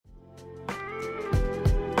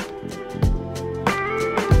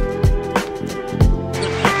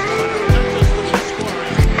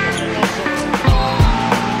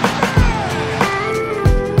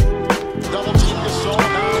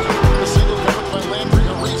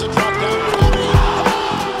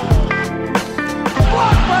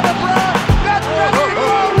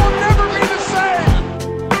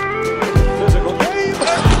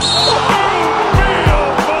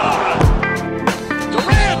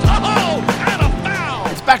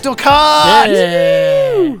Backdoor Cart!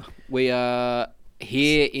 Yeah. We are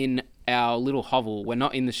here in our little hovel. We're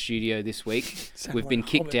not in the studio this week. We've been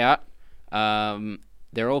kicked out.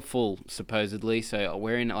 They're all full, supposedly, so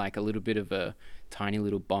we're in like a little bit of a tiny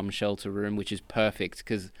little bomb shelter room, which is perfect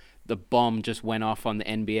because the bomb just went off on the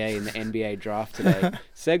NBA in the NBA draft today.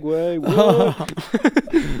 Segway. Whoa.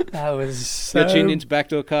 That was so... You're tuned into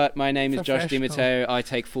Backdoor Cut. My name is Josh professional. DiMatteo. I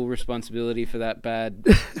take full responsibility for that bad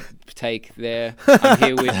take there. I'm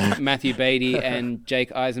here with Matthew Beatty and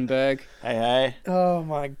Jake Eisenberg. Hey. Oh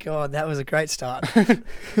my God, that was a great start.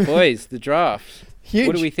 Boys, the draft. Huge.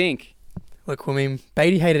 What do we think? Look, I mean,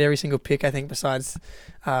 Beatty hated every single pick, I think, besides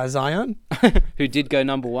Zion, Who did go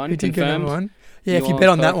number one? who did go Confirmed? number one. Yeah, New if you bet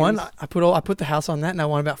on Orleans that one, Pelicans? I put the house on that, and I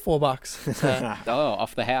won about $4. So, Oh,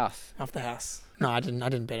 off the house. off the house. No, I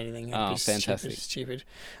didn't bet anything. Oh, It'd be fantastic. Stupid.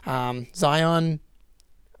 Zion.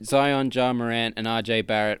 Zion, Ja Morant, and RJ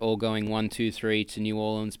Barrett all going 1, 2, 3 to New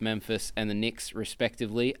Orleans, Memphis, and the Knicks,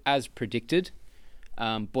 respectively, as predicted.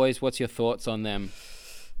 Boys, what's your thoughts on them?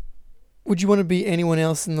 Would you want to be anyone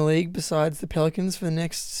else in the league besides the Pelicans for the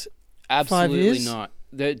next 5 Absolutely years? not.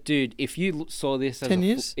 Dude, if you saw this as 10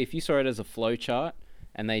 years? if you saw it as a flow chart,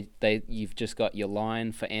 and you've just got your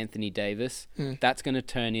line for Anthony Davis, that's going to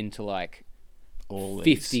turn into like All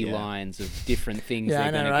 50 these, lines of different things Yeah,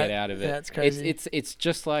 I they're know, going to right? get out of it. Yeah, it's crazy. It's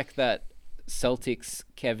just like that Celtics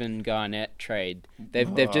Kevin Garnett trade.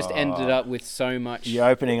 They've just ended up with so much. You're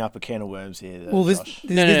opening up a can of worms here, though, Well, Josh.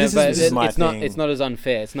 this but is my it's not. thing. It's not as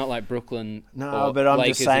unfair. It's not like Brooklyn. No, or but I'm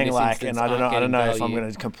Lakers just saying, in this like, instance and I aren't don't know getting if I'm value.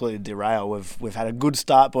 going to completely derail. We've had a good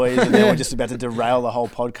start, boys, and then we're just about to derail the whole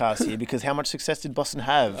podcast here because how much success did Boston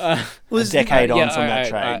have a decade on from that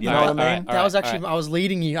trade? You know what I mean? that was actually, I was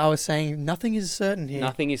leading you. I was saying nothing is certain here.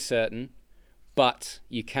 Nothing is certain, but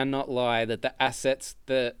you cannot lie that the assets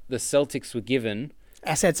the Celtics were given.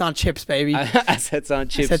 Assets aren't chips, baby. Assets aren't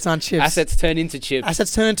chips. Assets aren't chips. Assets turn into chips.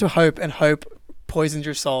 Assets turn into hope, and hope poisons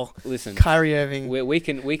your soul. Listen, Kyrie Irving. we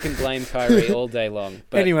can blame Kyrie all day long.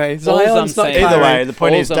 But Anyway, all I'm Zion's not saying- Kyrie. Either way, the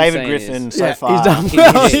point All is I'm David saying Griffin is- so Yeah, far he's done He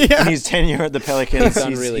well. did. Yeah. in his tenure at the Pelicans, He's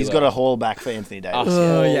done really he's well. got a haul back for Anthony A Davis.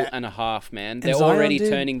 haul yeah. and a half, man. They're Zion, already dude.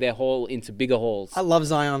 turning their haul into bigger hauls. I love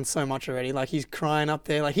Zion so much already. Like, he's crying up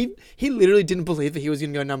there. Like, he literally didn't believe that he was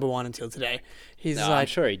going to go number one until today. He's No, like, I'm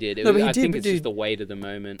sure he did. No, but he I did, think but it's just dude- the weight of the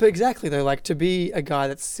moment. But exactly though, like, to be a guy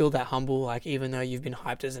that's still that humble, like, even though you've been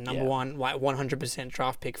hyped as a number Yeah. one, like 100%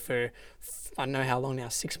 draft pick for I don't know how long now,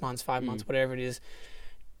 6 months, 5 months, whatever it is.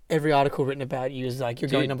 Every article written about you is like you're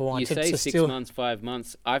going Dude, number one. You to say 6 still, months, 5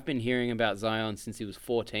 months. I've been hearing about Zion since he was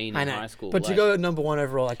 14 I in know, high school. but to go number one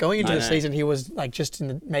overall, like going into I the know. season, he was like just in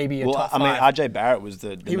the, maybe a Well, top I mean, five. RJ Barrett was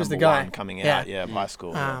the He was the number guy. one coming Yeah. out, of high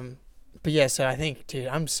school. But yeah, so I think, dude,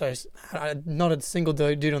 not a single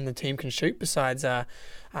dude on the team can shoot besides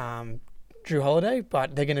Drew Holiday,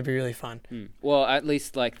 but they're going to be really fun. Well, at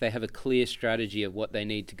least like they have a clear strategy of what they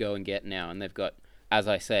need to go and get now, and they've got, as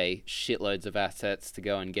I say, shitloads of assets to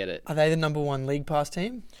go and get it. Are they the number one league pass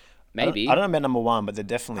team? Maybe. I don't know about number one, but they're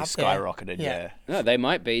definitely Up there. skyrocketed. Yeah. Yeah. No, they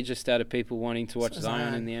might be just out of people wanting to watch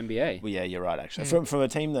Zion in the NBA. Well, yeah, you're right. Mm. Actually, from a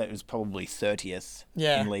team that was probably 30th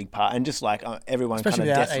Yeah. in league part, and just like everyone Especially kind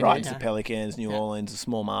of without death AD, rides yeah. the Pelicans, New Yeah. Orleans, a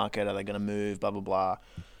small market. Are they going to move? Blah blah blah.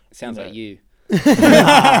 Sounds You know. like you.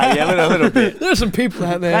 Yeah, a little bit. There are some people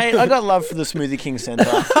out there Mate, I got love for the Smoothie King Centre.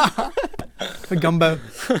 for gumbo.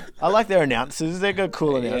 I like their announcers. They've got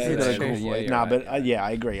cool announcers. They've got that's a cool true. voice. Yeah, No, you're but right. yeah,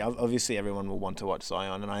 I agree. Obviously, everyone will want to watch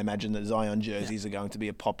Zion, and I imagine that Zion jerseys are going to be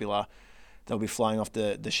a popular. They'll be flying off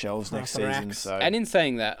the shelves next the season. racks. So And in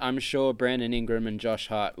saying that, I'm sure Brandon Ingram and Josh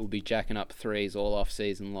Hart will be jacking up threes all off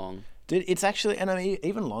season long. Dude, it's actually, and I mean,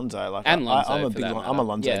 even Lonzo, like, And Lonzo, I'm a for big, that I'm a matter.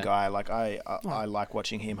 Lonzo Yeah. guy. Like, I like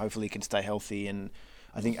watching him. Hopefully, he can stay healthy, and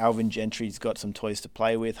I think Alvin Gentry's got some toys to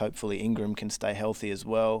play with. Hopefully, Ingram can stay healthy as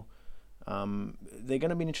well. They're going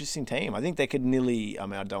to be an interesting team. I think they could nearly. I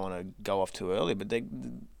mean, I don't want to go off too early, but they,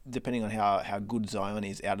 depending on how good Zion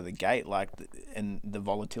is out of the gate, like, and the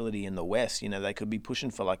volatility in the West, you know, they could be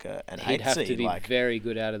pushing for like an He'd eighth have seed. to be Like, very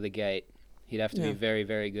good out of the gate. He'd have to be Yeah. very,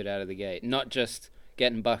 very good out of the gate. Not just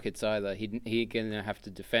getting buckets either. He's going to have to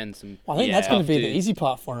defend some. I think Yeah. that's going to tough be the dudes. easy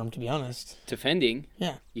part for him, to be honest. Defending,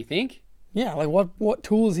 Yeah. you think? Yeah, like what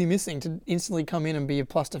tool is he missing to instantly come in and be a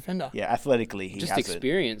plus defender? yeah, athletically, he Just has it.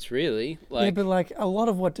 experience, really. Yeah, Like but like a lot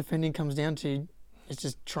of what defending comes down to is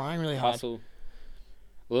just trying really hard. hustle.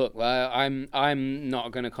 Look, I'm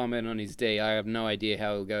not going to comment on his D. I have no idea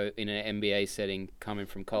how he'll go in an NBA setting coming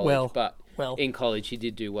from college. But in college he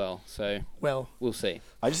did do well. So we'll see.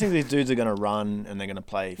 I just think these dudes are going to run and they're going to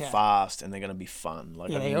play fast and they're going to be fun.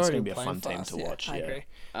 Like I think it's going to be a fun team to watch. I agree.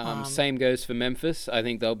 Same goes for Memphis. I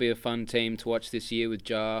think they'll be a fun team to watch this year with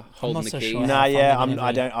Ja holding the keys. Sure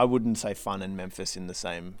I wouldn't say fun and Memphis in the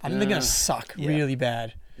same. I think they're going to suck really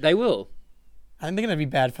bad. They will. I think they're going to be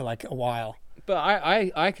bad for like a while. But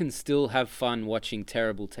I can still have fun watching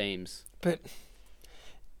terrible teams. But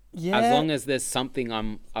yeah, as long as there's something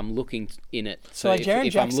I'm looking in it. So like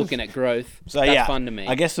if I'm looking at growth, that's fun to me.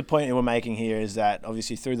 I guess the point we're making here is that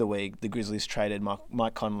obviously through the week the Grizzlies traded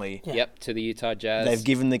Mike Conley. Yeah. Yep, to the Utah Jazz. They've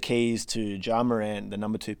given the keys to Ja Morant, the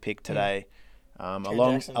number 2 pick today.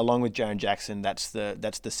 Along with Jaren Jackson, that's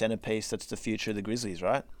the centerpiece. That's the future of the Grizzlies,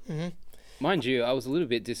 right? Mm-hmm. Mind you, I was a little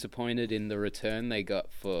bit disappointed in the return they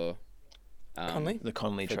got for Conley? The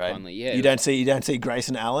Conley trade. Conley, yeah. You don't see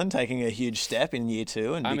Grayson Allen taking a huge step in year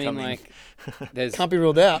 2 and becoming. There's can't be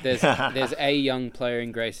ruled out. There's a young player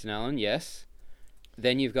in Grayson Allen, yes.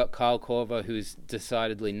 Then you've got Kyle Korver, who's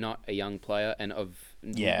decidedly not a young player and of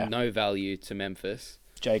no value to Memphis.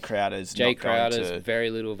 Jay Crowder's very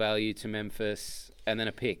little value to Memphis, and then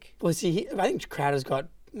a pick. Well, see, I think Crowder's got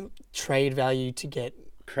trade value to get.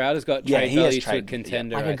 Crowder's got trade value to a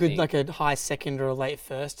contender. Like a high second or a late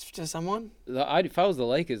first to someone. If I was the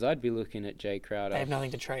Lakers, I'd be looking at Jay Crowder. They have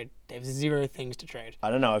nothing to trade. They have 0 things to trade. I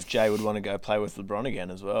don't know if Jay would want to go play with LeBron again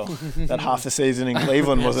as well. That half the season in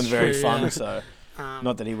Cleveland wasn't very fun, so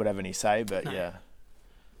not that he would have any say, but yeah.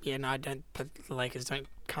 Yeah, no, I don't. But the Lakers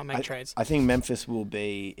can't make trades. I think Memphis it'll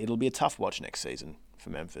be a tough watch next season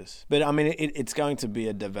for Memphis. But I mean, it's going to be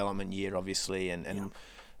a development year, obviously, and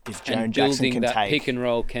if Jaren Jackson can that take pick and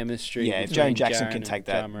roll chemistry. Yeah, if Jaren Jackson can take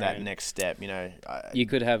that next step, you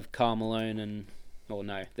could have Karl Malone and. Well,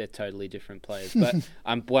 no, they're totally different players. But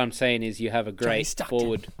what I'm saying is you have a great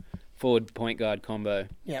forward point guard combo.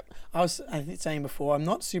 Yep. I was saying before, I'm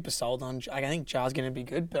not super sold on. I think Ja's going to be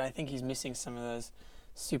good, but I think he's missing some of those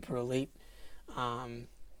super elite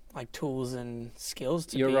tools and skills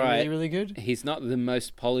to be really, really good. He's not the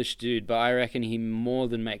most polished dude, but I reckon he more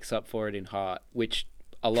than makes up for it in heart, which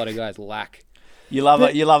a lot of guys lack. You love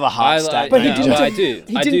a heart stat. But he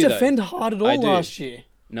didn't defend hard at all last year.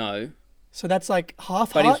 No. So that's like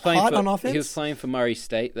half heart on offense? He was playing for Murray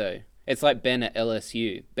State, though. It's like Ben at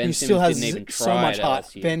LSU. Ben he Simmons still has didn't even try so much at heart.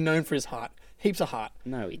 LSU. Ben known for his heart. Heaps of heart.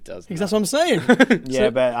 No, he doesn't. Because that's what I'm saying.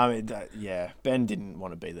 But I mean, Ben didn't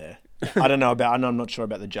want to be there. I don't know about. I'm not sure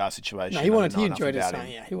about the Jar situation. No, he enjoyed his time.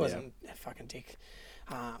 Yeah, he wasn't a fucking dick.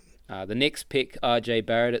 The Knicks pick RJ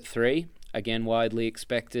Barrett at 3. Again, widely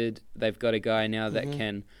expected. They've got a guy now that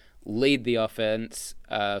can lead the offense.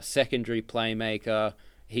 Secondary playmaker.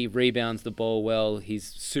 He rebounds the ball well. He's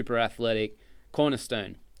super athletic.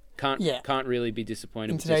 Cornerstone. Can't really be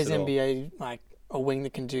disappointed in with today's this at NBA. Like a wing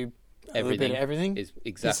that can do a little bit of everything. Is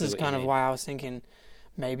exactly. This is kind of why I was thinking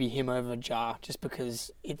maybe him over Jar, just because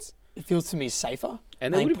it feels to me safer.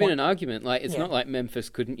 And there would have been an argument. Like it's not like Memphis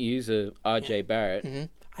couldn't use a RJ Barrett.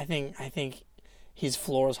 Mm-hmm. I think his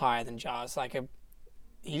floor is higher than Jar's. Like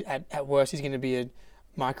at worst, he's going to be a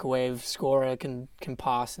microwave scorer, can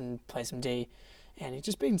pass and play some D. And he's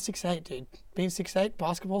just being 6'8", dude. Being 6'8",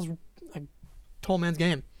 basketball's a tall man's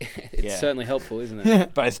game. It's certainly helpful, isn't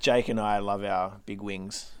it? Both Jake and I love our big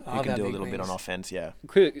wings who can do a little bit on offense, yeah.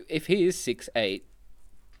 If he is 6'8",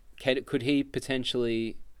 could he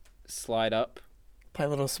potentially slide up? Play a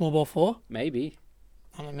little small ball 4? Maybe.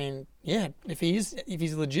 I mean, yeah, if he's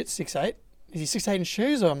legit 6'8", is he 6'8" in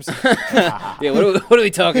shoes or? Yeah, what are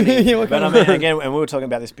we talking here? But I mean, again, and we were talking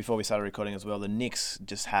about this before we started recording as well. The Knicks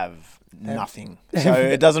just have nothing, so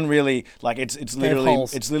it doesn't really it's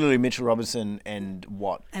literally Mitchell Robinson and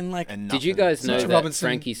Watt. And did you guys know that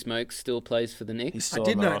Frankie Smokes still plays for the Knicks? He's still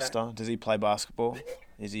on the roster. Does he play basketball?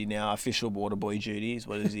 Is he now official water boy duties?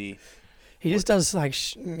 What is he? He just does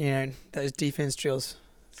those defense drills.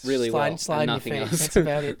 Really slide nothing your feet. else. That's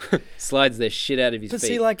about it. Slides the shit out of his feet.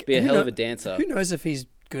 See, be a hell of a dancer. Who knows if he's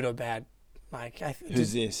good or bad?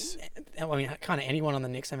 Who's this? I mean, kind of anyone on the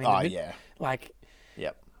Knicks. I mean,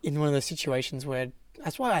 yep. In one of those situations where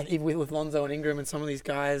that's why even with Lonzo and Ingram and some of these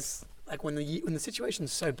guys, like when the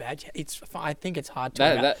situation's so bad, I think it's hard to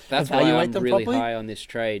that's evaluate why I'm them really properly. high on this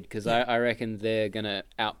trade because I reckon they're gonna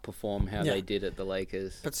outperform how they did at the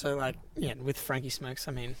Lakers. But with Frankie Smokes,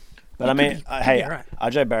 I mean. But I mean,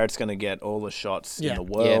 RJ Barrett's going to get all the shots in the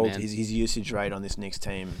world. His usage rate on this Knicks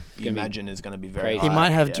team, you imagine, is going to be very high. He might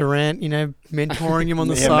have Durant, mentoring him on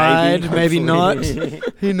the side. Maybe not.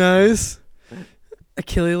 Who knows?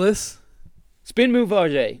 Achilles. Spin move,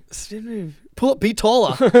 RJ. Spin move. pull up. Be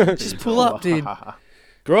taller. Just pull up, dude.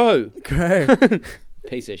 Grow. Grow.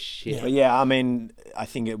 Piece of shit. But yeah, I mean, I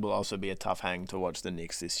think it will also be a tough hang to watch the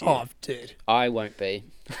Knicks this year. Oh, dude. I won't be.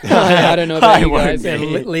 I don't know about you won't guys. be.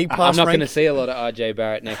 Yeah, league I'm pass not going to rank. see a lot of RJ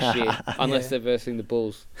Barrett next year unless Yeah. they're versing the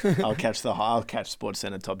Bulls. I'll catch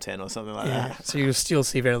SportsCenter top 10 or something like Yeah, so you'll still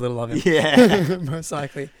see very little of him. that. Yeah. Most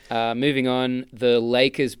likely. Moving on, the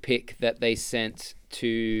Lakers pick that they sent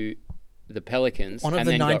to the Pelicans One of and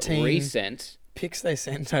the then 19 got resent Picks they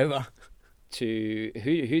sent over. to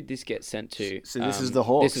who'd this get sent to? So this is the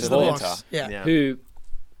Hawks. This is the Hawks. Hawks. Yeah. Who?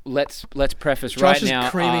 Let's preface Josh right is now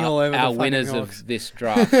creaming all over the our fucking winners Hawks. of this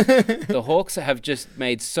draft. The Hawks have just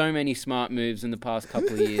made so many smart moves in the past couple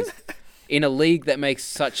of years. In a league that makes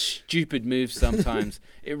such stupid moves sometimes,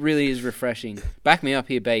 it really is refreshing. Back me up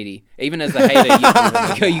here, Beatty. Even as the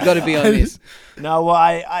hater, you got to be on this. No,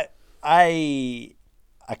 well,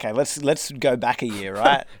 okay, let's go back a year,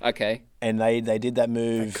 right? Okay. And they did that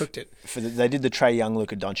move. They cooked it. They did the Trae Young,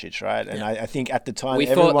 Luka Doncic, right? And Yeah. I think at the time We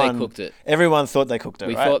everyone thought they cooked it. Everyone thought they cooked it.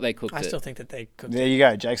 We right? thought they cooked I it. still think that they cooked There it. you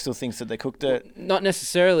go. Jake still thinks that they cooked it. Not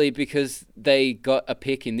necessarily, because they got a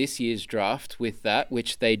pick in this year's draft with that,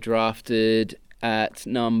 which they drafted at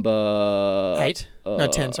number 8? No,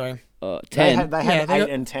 10, sorry. 10. They Yeah, had they 8 got-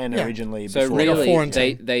 and 10 yeah. originally. So before. They got 4 really, and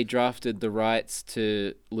they 10. they drafted the rights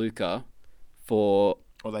to Luka for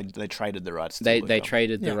Or they traded the rights. To they Luka.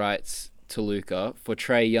 traded Yeah. the rights to Luka for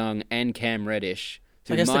Trae Young and Cam Reddish,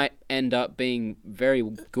 I who guess might end up being very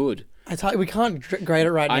good. I tell you, we can't grade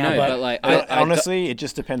it right I now, know, but like But I honestly, it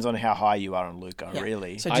just depends on how high you are on Luka. Yeah.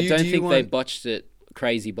 Really. So don't do you think they want- botched it.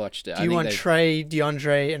 Crazy botched it. Do you want they, Trey,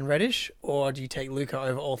 DeAndre, and Reddish, or do you take Luca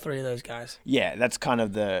over all three of those guys? Yeah, that's kind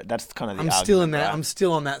of the. I'm still in that. right? I'm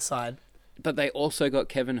still on that side. But they also got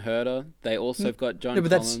Kevin Herter. They also have got John No, but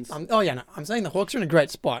Collins. that's. No. I'm saying the Hawks are in a great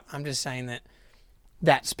spot. I'm just saying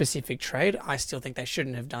that specific trade, I still think they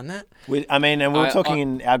shouldn't have done that. And we were I- talking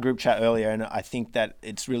in our group chat earlier, and I think that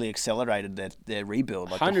it's really accelerated their rebuild.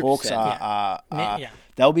 Like the 100%, Hawks yeah. are Yeah.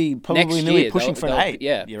 they'll be probably Next nearly year, pushing for an they'll- 8.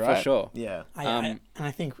 yeah, You're for right. sure. Yeah. And I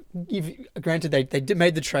think, granted, they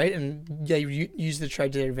made the trade and they used the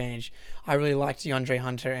trade to their advantage. I really liked DeAndre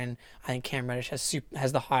Hunter, and I think Cam Reddish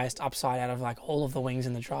has the highest upside out of like all of the wings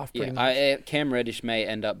in the draft. Pretty much. Cam Reddish may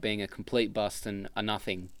end up being a complete bust and a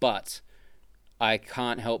nothing, but I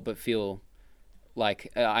can't help but feel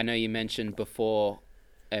like I know you mentioned before,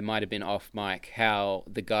 it might have been off mic, how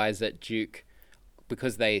the guys at Duke,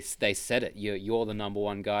 because they said it, you're the number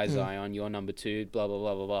one guy, Zion, you're number two, blah blah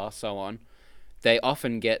blah blah blah, so on. They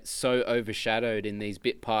often get so overshadowed in these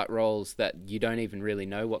bit part roles that you don't even really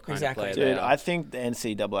know what kind Exactly. of player Dude, they are. I think the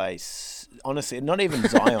NCAA, honestly, not even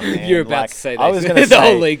Zion, man. You're about like, to say I was going to the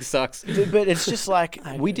whole say, league sucks. but it's just like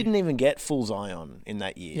I we agree. didn't even get full Zion in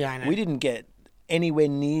that year. Yeah, I know. We didn't get anywhere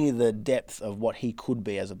near the depth of what he could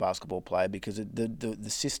be as a basketball player because the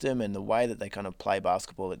system and the way that they kind of play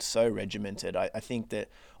basketball, it's so regimented. I think that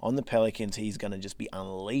on the Pelicans, he's going to just be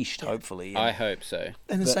unleashed, hopefully. I hope so.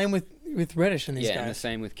 And the same with Reddish and these Yeah, and the guys.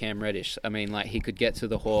 same with Cam Reddish. I mean, like, he could get to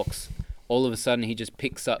the Hawks. All of a sudden, he just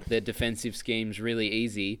picks up their defensive schemes really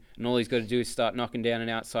easy, and all he's got to do is start knocking down an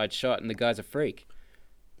outside shot, and the guy's a freak.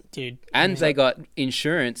 Dude. And they got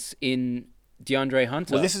insurance in DeAndre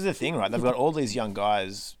Hunter. Well, this is the thing, right? They've got all these young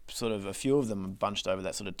guys, sort of a few of them bunched over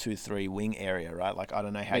that sort of 2-3 wing area, right? Like, I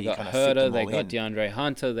don't know how They you got kind of fit Herter, them they all got in. DeAndre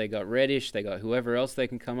Hunter, they got Reddish, they got whoever else they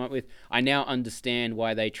can come up with. I now understand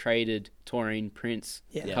why they traded Taurean Prince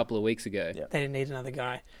a Yeah. couple of weeks ago. Yeah. They didn't need another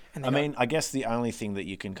guy. And they I got- mean, I guess the only thing that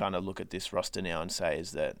you can kind of look at this roster now and say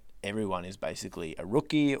is that everyone is basically a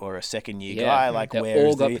rookie or a second-year Yeah, guy. Like, they've where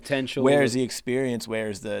all is got the potential. Where is the experience? Where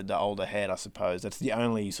is the older head? I suppose that's the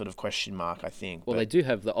only sort of question mark. I think. Well, But they do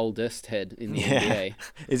have the oldest head in the Yeah. NBA.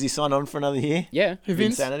 is he signed on for another year? Yeah. Who,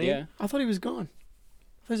 Vince? Insanity. Yeah. I thought he was gone.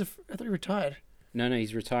 I thought he retired. No,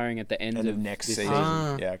 he's retiring at the end, End of next this season.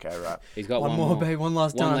 Ah. Yeah. Okay. Right. He's got One more, babe. One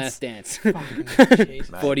last One dance. last dance. Fucking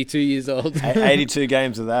jeez. Mate. 42 years old. 82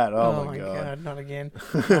 games of that. Oh, Oh, my god. not again.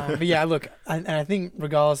 But yeah, look, and I think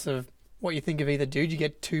regardless of what you think of either dude, you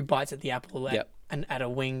get 2 bites at the apple at, Yep. and at a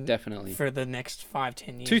wing Definitely. for the next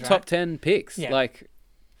 5-10 years. 2 right? top 10 picks. Yeah. Like,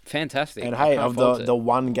 fantastic. And I hey, can't of fault the it.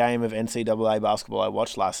 one game of NCAA basketball I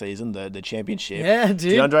watched last season, the championship. Yeah,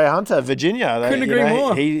 dude. DeAndre Hunter, Virginia. Couldn't you agree know,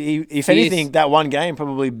 more. He if Fierce- anything, that one game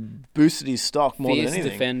probably boosted his stock more Fierce than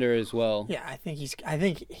anything. defender as well. Yeah, I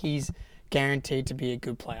think he's guaranteed to be a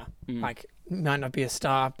good player. Mm. Like, might not be a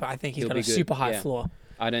star, but I think he's He'll got be a good, super high yeah. floor.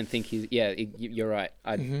 I don't think he's... Yeah, you're right.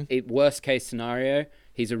 Mhm. Worst case scenario,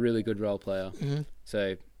 he's a really good role player. Mhm.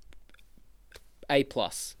 So, A+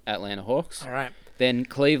 Atlanta Hawks. All right. Then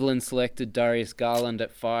Cleveland selected Darius Garland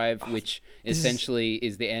at 5, which this is- essentially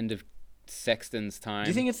is the end of Sexton's time. Do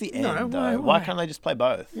you think it's the end, No, though? why? Why can't they just play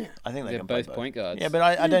both? Yeah. I think they They're can play both point guards. Yeah, but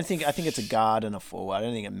I don't think... I think it's a guard and a forward. I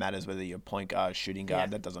don't think it matters whether you're point guard, shooting guard.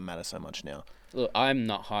 Yeah. That doesn't matter so much now. Look, I'm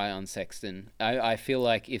not high on Sexton. I feel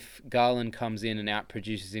like if Garland comes in and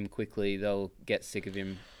outproduces him quickly, they'll get sick of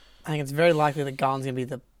him. I think it's very likely that Garland's going to be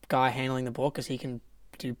the guy handling the ball because he can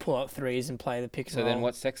do pull-up threes and play the pick and So roll. then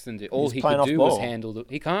what's Sexton do? All He's he playing could off do ball. was handle the...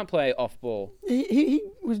 He can't play off ball.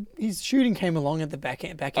 His shooting came along at the back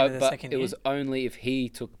end of the But second it year. was only if he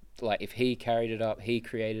took... Like, if he carried it up, he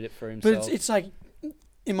created it for But himself. it's like,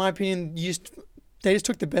 in my opinion, they just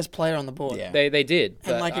took the best player on the board. Yeah. They did. And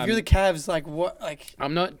but like, if you're the Cavs, like what, like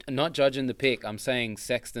I'm not judging the pick. I'm saying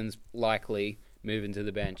Sexton's likely moving to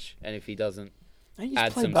the bench, and if he doesn't, he just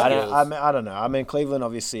add played some both. skills. I don't know. I mean, Cleveland,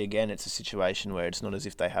 obviously, again, it's a situation where it's not as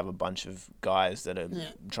if they have a bunch of guys that are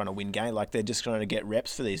trying to win game. Like, they're just trying to get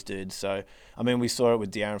reps for these dudes. So, I mean, we saw it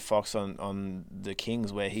with De'Aaron Fox on the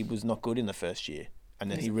Kings, where he was not good in the first year. And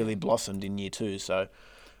then he really blossomed in year 2. So,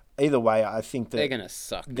 either way, I think that they're gonna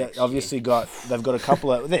suck. they've obviously got a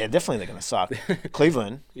couple of... They're going to suck.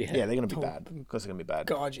 Cleveland, Yeah. they're going to be bad. Of course they're going to be bad.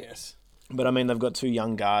 God, yes. But, I mean, they've got 2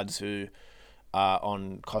 young guards who are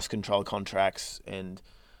on cost control contracts, and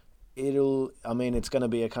it's going to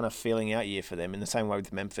be a kind of feeling out year for them in the same way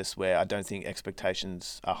with Memphis, where I don't think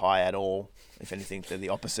expectations are high at all. If anything, they're the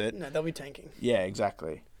opposite. No, they'll be tanking. Yeah,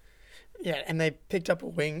 exactly. Yeah, and they picked up a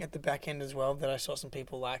wing at the back end as well that I saw some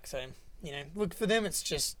people like. So, look, for them, it's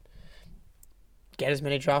just get as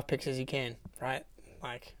many draft picks as you can, right?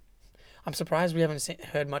 Like, I'm surprised we haven't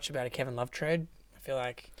heard much about a Kevin Love trade. I feel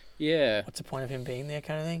like, Yeah, what's the point of him being there,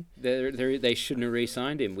 kind of thing? they shouldn't have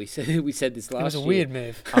re-signed him. We said this last year. It was a weird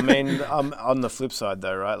move. I mean, on the flip side,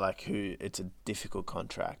 though, right? Like, it's a difficult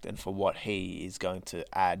contract, and for what he is going to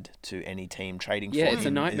add to any team trading Yeah, for it's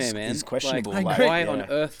him a nightmare, is, man. is questionable. Like, Why yeah. on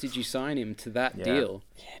earth did you sign him to that Yeah. deal?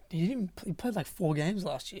 Yeah, he played like 4 games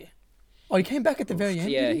last year. Oh, he came back at the very end.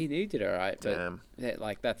 Yeah, did he did all right, but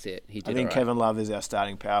Damn. that's it. He did I think all right. Kevin Love is our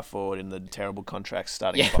starting power forward in the terrible contracts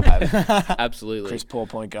starting Yeah. 5. Absolutely. Chris Paul,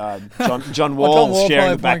 point guard. John John Wall Wall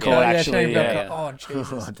sharing the played point backcourt, guard, actually. sharing Yeah. backcourt. Oh,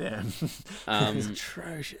 Jesus. Oh, damn. It's Um,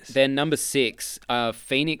 atrocious. then number 6,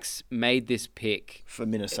 Phoenix made this pick. For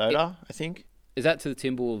Minnesota, I think. Is that to the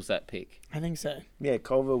Timberwolves, that pick? I think so. Yeah,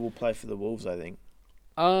 Culver will play for the Wolves, I think.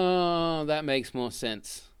 Oh, that makes more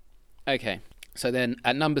sense. Okay. So then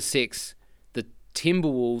at number 6, the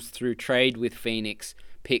Timberwolves, through trade with Phoenix,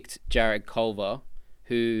 picked Jared Culver,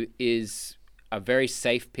 who is a very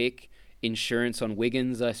safe pick. Insurance on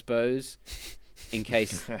Wiggins, I suppose, in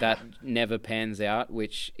case that never pans out,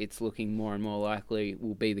 which it's looking more and more likely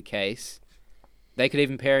will be the case. They could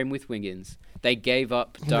even pair him with Wiggins. They gave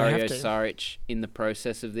up They have Dario to. Saric in the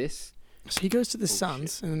process of this. So he goes to the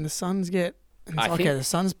Suns, and then the Suns get... And it's, I okay, think- the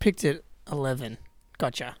Suns picked it 11.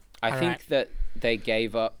 Gotcha. I All think right. that they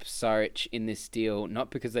gave up Saric in this deal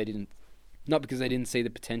not because they didn't see the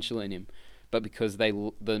potential in him, but because the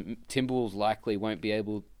Timberwolves likely won't be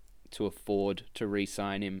able to afford to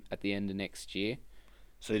re-sign him at the end of next year.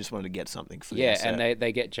 So they just wanted to get something for Yeah, the and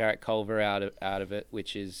they get Jarrett Culver out of it,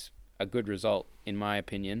 which is a good result in my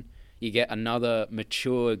opinion. You get another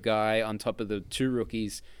mature guy on top of the 2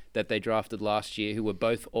 rookies that they drafted last year, who were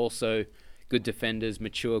both also good defenders,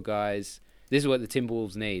 mature guys. This is what the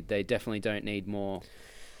Timberwolves need. They definitely don't need more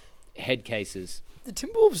head cases. The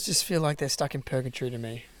Timberwolves just feel like they're stuck in purgatory to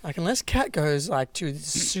me. Like, unless Cat goes, like, to the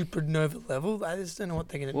supernova level, I just don't know what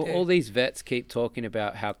they're going to Well, do. all these vets keep talking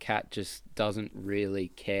about how Cat just doesn't really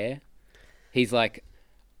care. He's like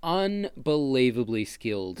unbelievably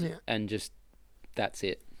skilled, Yeah. and just that's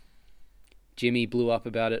it. Jimmy blew up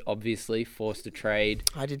about it, obviously, forced a trade.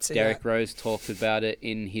 I did see Derrick that. Rose talked about it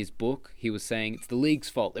in his book. He was saying it's the league's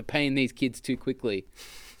fault. They're paying these kids too quickly.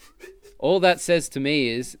 All that says to me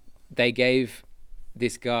is they gave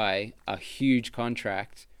this guy a huge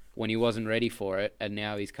contract when he wasn't ready for it, and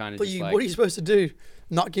now he's kind of But just what like, are you supposed to do?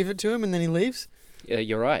 Not give it to him and then he leaves? yeah,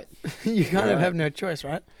 you're right. You kind of Right. have no choice,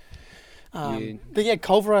 right? You- But yeah,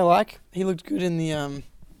 Culver I like. He looked good in the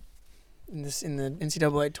in the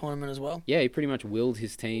NCAA tournament as well. Yeah, he pretty much willed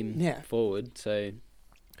his team Yeah. forward, so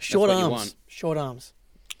Short what you arms. want. Short arms.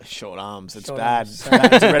 Short arms. It's Short bad. arms.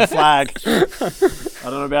 It's a red flag. I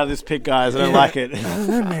don't know about this pick, guys. I don't like it. I don't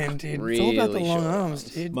know, man, dude. It's all about the Really long short arms,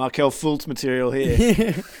 arms. dude. Markel Fultz material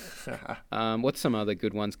here. what's some other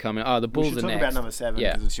good ones coming? Oh, the We Bulls should are talk next. about number 7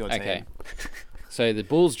 Yeah, because it's your team. okay. So the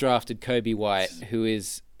Bulls drafted Kobe White, who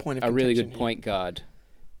is Point of a really good contention point guard,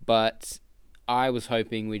 but I was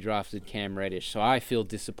hoping we drafted Cam Reddish, so I feel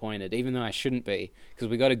disappointed, even though I shouldn't be, because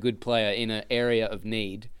we got a good player in an area of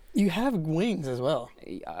need. You have wings as well.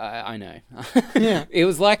 I know. Yeah. It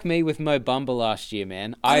was like me with Mo Bamba last year,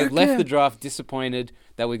 man. I I don't left care. the draft disappointed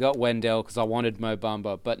that we got Wendell because I wanted Mo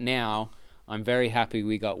Bamba, but now I'm very happy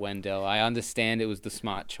we got Wendell. I understand it was the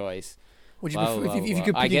smart choice. Would you, Blah, if, blah, if you blah.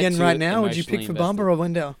 could I pick get again too right now, would you pick for emotionally Bumba or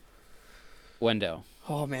Wendell? Wendell.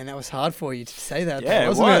 Oh man, that was hard for you to say that. Yeah, it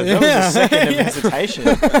was. wasn't That was a second of Yeah. hesitation.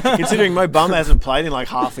 Considering Mo Bamba hasn't played in like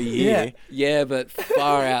half a year. Yeah, but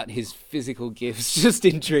far out, his physical gifts just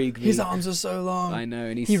intrigue me. His arms are so long. I know,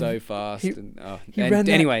 and he's He- so fast. he- and ran that-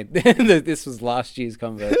 anyway, this was last year's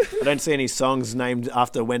convo. I don't see any songs named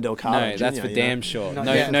after Wendell Carter. No, that's Jr., for you damn know? sure. Not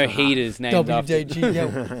No, yet. no heaters named after.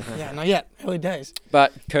 WJG. Yeah, not yet. Early days.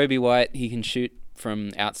 But Kobe White, he can shoot from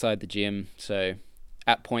outside the gym. So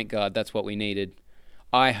at point guard, that's what we needed.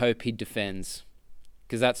 I hope he defends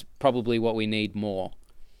because that's probably what we need more.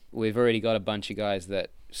 We've already got a bunch of guys that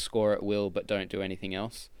score at will but don't do anything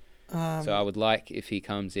else. So I would like if he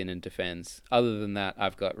comes in and defends. Other than that,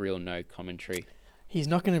 I've got real no commentary. He's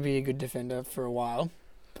not going to be a good defender for a while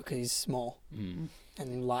because he's small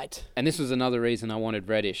and light. And this was another reason I wanted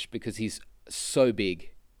Reddish because he's so big.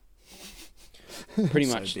 Pretty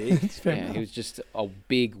So much. big. It's fair Yeah, enough. he was just a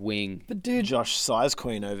big wing. But dude, Josh Size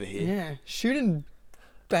Queen over here. yeah, shooting,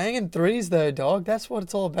 banging threes though, dog. That's what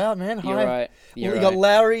it's all about, man. You're right. You're you right. got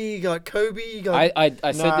Lowry, you got Kobe, you got. I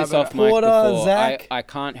said Nah, this but off mic Porter, before. Zach. I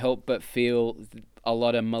can't help but feel a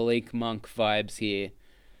lot of Malik Monk vibes here.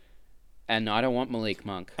 And I don't want Malik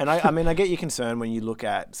Monk. And I mean, I get your concern when you look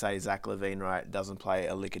at, say, Zach LaVine, right? Doesn't play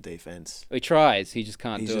a lick of defense. He tries. He just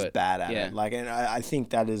can't He's do just it. bad at Yeah. it. Like, and I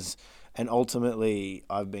think that is, and ultimately,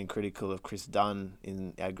 I've been critical of Chris Dunn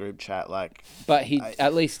in our group chat. Like, But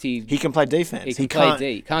at least he can play defense. He can play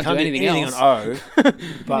D. Can't do anything else. on O.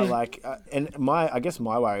 But like, and I guess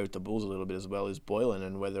my worry with the Bulls a little bit as well is Boylan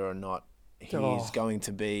and whether or not he's Oh. going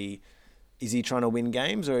to be. Is he trying to win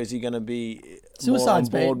games or is he going to be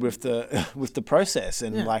Suicide's more on board bait. with the process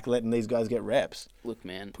and Yeah. like letting these guys get reps? Look,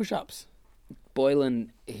 man. push-ups.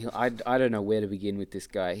 Boylan, I don't know where to begin with this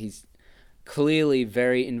guy. He's clearly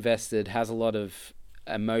very invested, has a lot of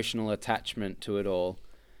emotional attachment to it all.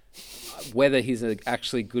 Whether he's an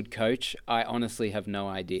actually good coach, I honestly have no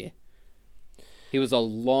idea. He was a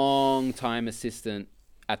long time assistant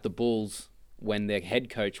at the Bulls when their head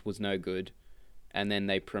coach was no good, and then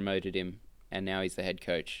they promoted him, and now he's the head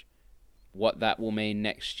coach. What that will mean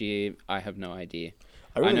next year, I have no idea.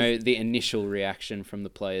 I know the initial reaction from the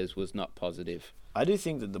players was not positive. I do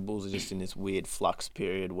think that the Bulls are just in this weird flux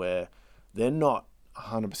period where they're not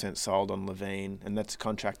 100% sold on Levine, and that's a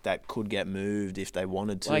contract that could get moved if they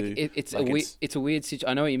wanted to. Like it's a weird situation.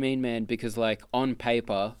 I know what you mean, man. Because like on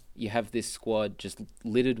paper, you have this squad just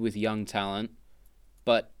littered with young talent,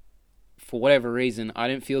 but for whatever reason, I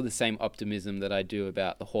don't feel the same optimism that I do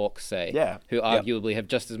about the Hawks, say, who arguably have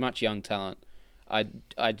just as much young talent. I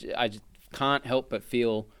just can't help but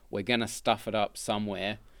feel we're gonna stuff it up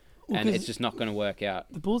somewhere, and 'cause it's just not gonna work out.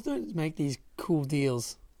 The Bulls don't make these cool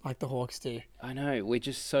deals like the Hawks do. I know we're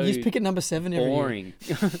just so You just pick at number 7 every year. boring.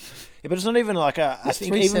 Yeah, but it's not even like I There's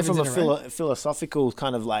think 3 even from a sevens in a row. philosophical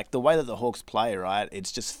kind of like the way that the Hawks play, right?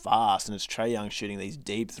 It's just fast, and it's Trae Young shooting these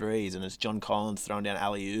deep threes, and it's John Collins throwing down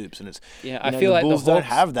alley oops, and it's Yeah, you I know, feel the like Bulls the Hawks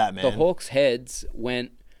don't have that, man. The Hawks' heads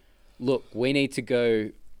went, look, we need to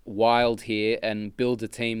go wild here and build a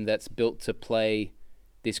team that's built to play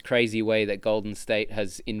this crazy way that Golden State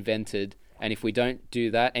has invented. And if we don't do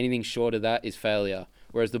that, anything short of that is failure.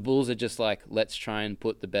 Whereas the Bulls are just like, let's try and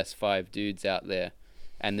put the best 5 dudes out there.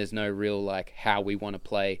 And there's no real like how we want to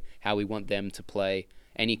play, how we want them to play.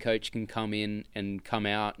 Any coach can come in and come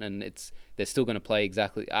out, and they're still going to play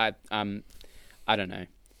exactly. I don't know.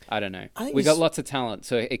 I think We got it's- lots of talent,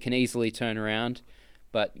 so it can easily turn around.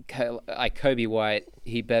 But like Kobe White,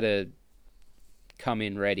 he better come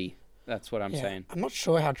in ready. That's what I'm saying. I'm not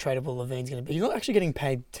sure how tradable Levine's going to be. He's not actually getting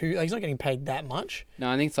paid he's not getting paid that much. No,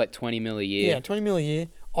 I think it's like 20 mil a year. Yeah, 20 mil a year.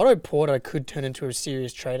 Otto Porter could turn into a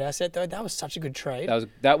serious trade asset though. That was such a good trade.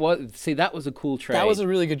 That was a cool trade. That was a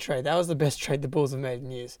really good trade. That was the best trade the Bulls have made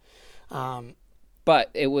in years.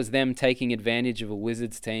 But it was them taking advantage of a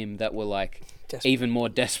Wizards team that were like Desperate. even more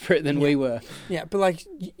desperate than we were. Yeah, but like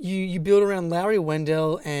you build around Lowry,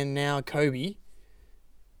 Wendell, and now Kobe.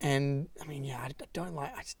 And I mean, I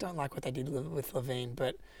just don't like what they did with Levine,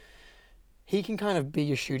 but he can kind of be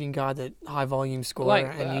your shooting guard, that high volume scorer,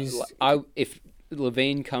 and use. If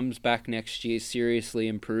Levine comes back next year seriously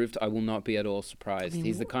improved, I will not be at all surprised.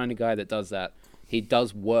 He's the kind of guy that does that. He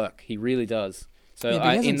does work. He really does. So Yeah, but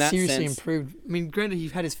he hasn't in that seriously sense, improved. I mean, granted, he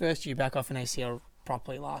had his first year back off an ACL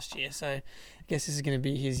properly last year, so I guess this is going to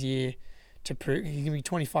be his year to prove. He's going to be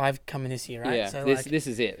 25 coming this year, right? yeah, So this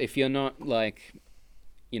is it. If you're not like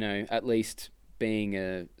at least being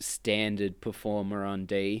a standard performer on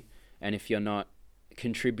D, and if you're not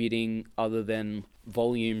contributing other than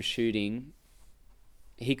volume shooting,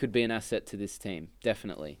 he could be an asset to this team,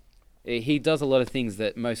 definitely. He does a lot of things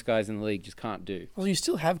that most guys in the league just can't do. Well, you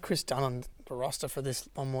still have Chris Dunn on the roster for this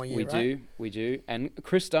one more year, right? We do. And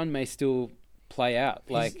Chris Dunn may still play out.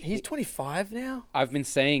 He's 25 now? I've been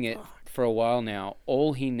saying it for a while now.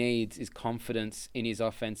 All he needs is confidence in his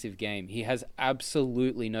offensive game. He has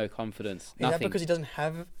absolutely no confidence. Is that because he doesn't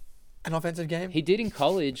have an offensive game? He did in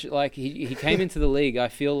college. He came into the league. I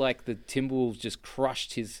feel like the Timberwolves just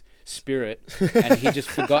crushed his spirit and he just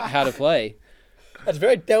forgot how to play.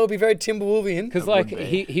 That would be very Timberwolvian. Because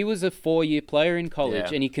he was a 4-year player in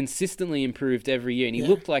college and he consistently improved every year and he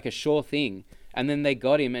looked like a sure thing. And then they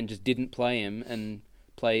got him and just didn't play him and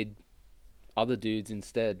played other dudes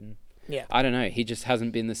instead. Yeah. I don't know. He just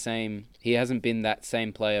hasn't been the same. He hasn't been that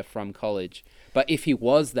same player from college. But if he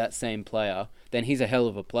was that same player, then he's a hell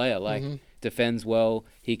of a player. Defends well.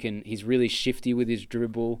 He's really shifty with his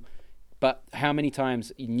dribble. But how many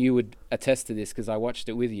times, you would attest to this because I watched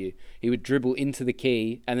it with you, he would dribble into the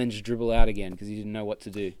key and then just dribble out again because he didn't know what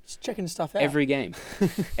to do. Just checking stuff out. Every game.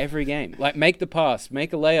 Every game. Make the pass,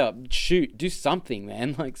 make a layup, shoot, do something,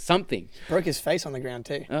 man. Something. Broke his face on the ground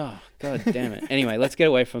too. Oh, God damn it. Anyway, let's get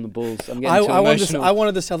away from the Bulls. I'm getting too emotional. I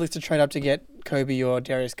wanted the Celtics to trade up to get Kobe or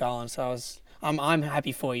Darius Garland, so I'm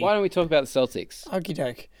happy for you. Why don't we talk about the Celtics? Okie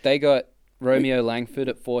doke. They got Romeo Langford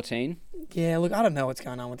at 14. Yeah, look, I don't know what's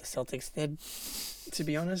going on with the Celtics. To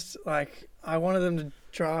be honest, I wanted them to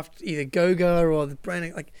draft either Goga or the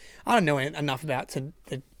Brandon. I don't know enough about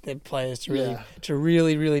the players to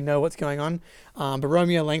really know what's going on. But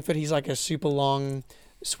Romeo Langford, he's like a super long,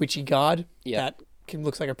 switchy guard that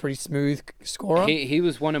looks like a pretty smooth scorer. He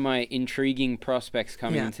was one of my intriguing prospects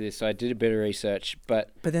coming into this, so I did a bit of research.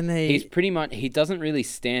 But then he's pretty much, he doesn't really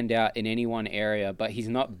stand out in any one area, but he's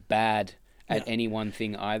not bad at any one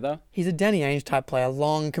thing either. He's a Danny Ainge type player.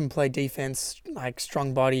 Long, can play defense,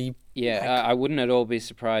 strong body. Yeah, I wouldn't at all be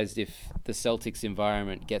surprised if the Celtics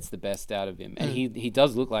environment gets the best out of him. And he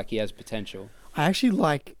does look like he has potential. I actually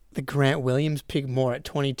like the Grant Williams pick more at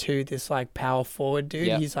 22, this power forward dude.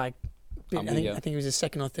 Yep. He's I think he was his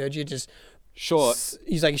second or third year, just short.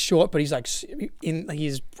 He's short, but he's in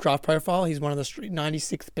his draft profile, he's one of the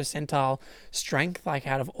 96th percentile strength,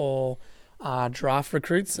 out of all draft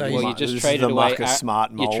recruits. So you just traded away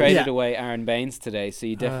You traded away Aaron Baines today, so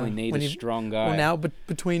you definitely need a strong guy. Well, now, but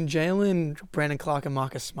between Jalen, Brandon Clark, and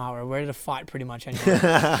Marcus Smart, we're ready to fight pretty much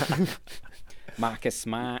anyway. Marcus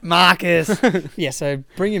Smart. Yeah, so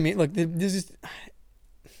bring him in. Look, this is,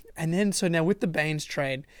 and then so now with the Baines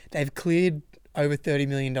trade, they've cleared over $30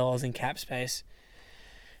 million in cap space.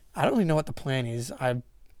 I don't really know what the plan is. I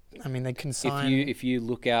mean, they can sign. If you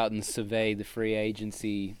look out and survey the free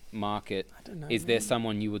agency market, I don't know, is there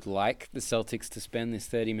someone you would like the Celtics to spend this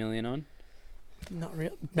 $30 million on? Not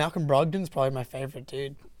real. Malcolm Brogdon's probably my favorite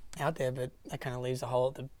dude out there, but that kind of leaves the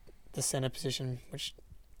hole at the center position, which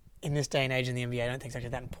in this day and age in the NBA, I don't think it's actually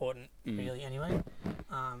that important, really. Anyway.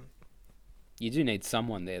 You do need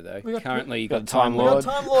someone there, though. Currently, you got Time Lord.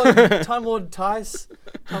 Time Lord Tice.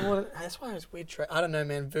 That's why it was weird. I don't know,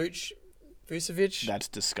 man. Vucevic. That's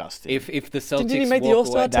disgusting. If the Celtics didn't he make the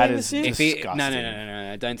All-Star team this year? Disgusting.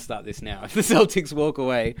 No, don't start this now. If the Celtics walk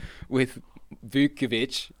away with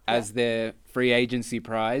Vucevic as their free agency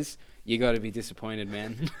prize, you got to be disappointed,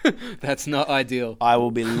 man. That's not ideal. I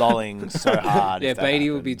will be lolling so hard. Yeah, Beatty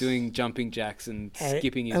will be doing jumping jacks and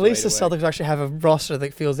skipping his At least the weight away. Celtics actually have a roster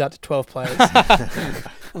that fills out to 12 players.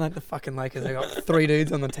 Unlike the fucking Lakers, they got 3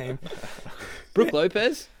 dudes on the team. Brook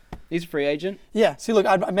Lopez, he's a free agent. Yeah, see, look,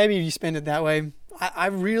 maybe if you spend it that way, I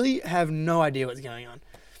really have no idea what's going on.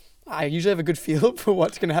 I usually have a good feel for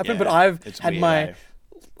what's going to happen, but I've had my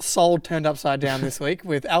soul turned upside down this week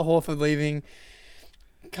with Al Horford leaving,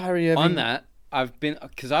 Kyrie Irving. On that,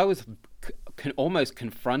 because I was almost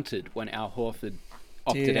confronted when Al Horford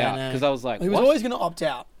opted out, because I was like, he was always going to opt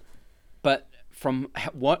out. But from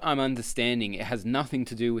what I'm understanding, it has nothing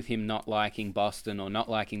to do with him not liking Boston or not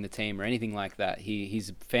liking the team or anything like that. He's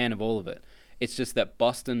a fan of all of it. It's just that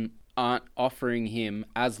Boston aren't offering him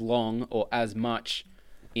as long or as much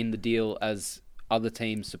in the deal as other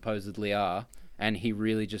teams supposedly are, and he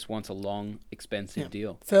really just wants a long, expensive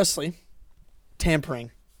deal. Firstly,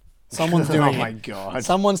 tampering. Someone's doing it. Oh my God.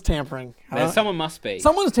 Someone's tampering. Someone must be.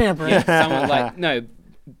 Someone's tampering. Someone no,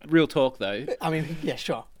 real talk though. I mean, yeah,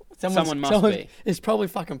 sure. Someone must be. It's probably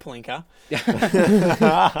fucking Pelinka.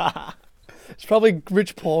 It's probably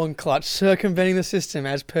Rich Paul and Clutch circumventing the system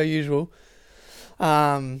as per usual.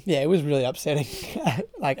 It was really upsetting.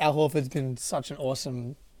 Al Horford's been such an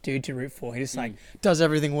awesome dude to root for. He just like does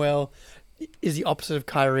everything well. Is the opposite of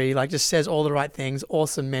Kyrie. Like just says all the right things.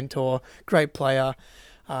 Awesome mentor. Great player.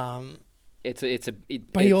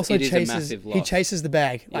 But He also it is a chases. massive loss. He chases the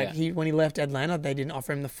bag. Like Yeah. when he left Atlanta, they didn't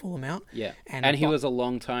offer him the full amount. Yeah, And and he but- was a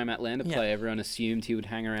long-time Atlanta Yeah. player. Everyone assumed he would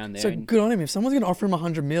hang around there. So and good on him. If someone's going to offer him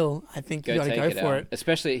 $100 million, I think you got to take go it for out. it.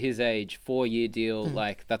 Especially at his age, 4-year deal.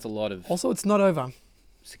 Like that's a lot of Also, it's not over.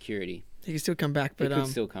 security. He can still come back, He but could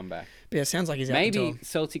still come back. yeah, it sounds like he's out Maybe the door.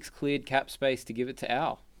 Celtics cleared cap space to give it to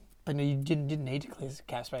Al. But no, you didn't need to clear his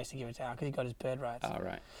cap space to give it to Al because he got his bird rights. All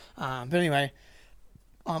right. But anyway,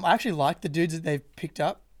 I actually like the dudes that they've picked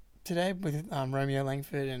up today with Romeo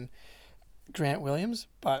Langford and Grant Williams,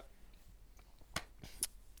 but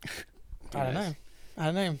I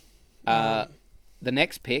don't know. The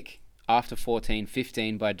next pick after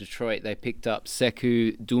 14-15 by Detroit, they picked up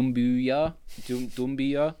Sekou Doumbouya.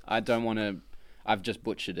 Doumbouya. I've just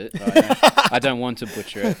butchered it. I don't want to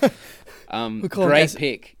butcher it. call him Great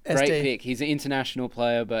pick. SD. Great pick. He's an international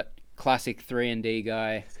player, but classic 3-and-D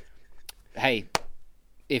guy. Hey,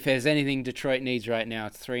 if there's anything Detroit needs right now,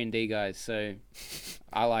 it's 3-and-D guys. So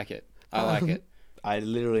I like it. I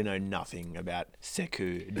literally know nothing about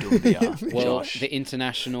Sekou Doumbouya. Well, Josh. the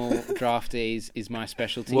international draftees is my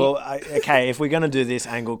specialty. Well, okay. If we're going to do this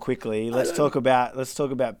angle quickly, let's talk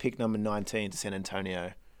about pick number 19 to San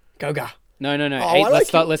Antonio. Goga. No. I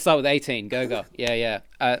like Let's start with 18. Go. Yeah. Is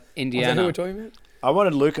that who Indiana. we're talking about? I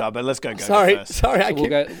wanted Luka, but let's go Sorry, first. I We'll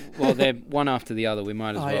go. Well, they're one after the other. We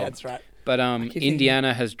might as Oh well. yeah, that's right. But keep thinking.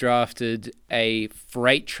 Indiana has drafted a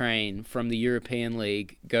freight train from the European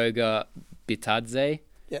League, Goga Bitadze.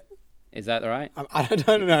 Yep. Is that right? I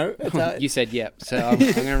don't know. You said yep, so I'm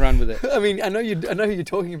going to run with it. I mean, I know who you're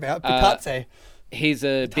talking about. Pitatse. He's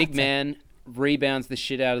a big Bitadze. man, rebounds the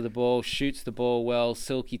shit out of the ball, shoots the ball well,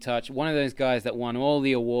 silky touch. One of those guys that won all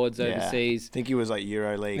the awards overseas. I think he was like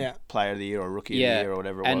EuroLeague Player of the Year or Rookie of the Year or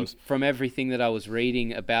whatever it was. And from everything that I was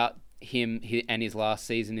reading about him and his last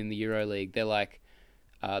season in the EuroLeague, they're like,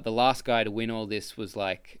 the last guy to win all this was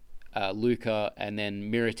like Luka and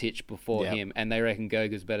then Mirotic before him, and they reckon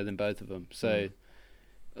Goga's better than both of them. So,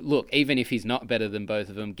 look, even if he's not better than both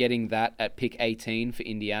of them, getting that at pick 18 for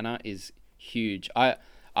Indiana is huge.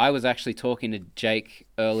 I was actually talking to Jake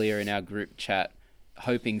earlier in our group chat,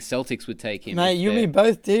 hoping Celtics would take him. Mate, you and me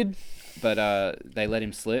both did. But they let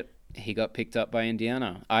him slip. He got picked up by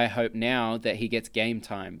Indiana. I hope now that he gets game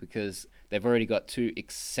time because they've already got two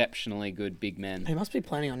exceptionally good big men. He must be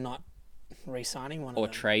planning on not re-signing one Or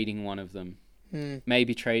of them. trading one of them.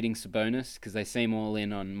 Maybe trading Sabonis because they seem all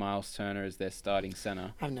in on Miles Turner as their starting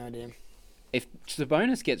center. I have no idea. If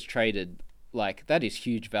Sabonis gets traded, like that is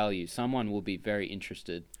huge value. Someone will be very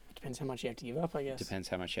interested. Depends how much you have to give up, I guess. Depends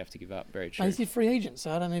how much you have to give up. Very But true. he's a free agent,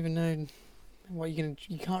 so I don't even know what you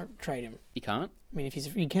can't trade him. You can't? I mean,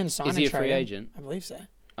 you can sign Is he a and trade free him. agent? I believe so.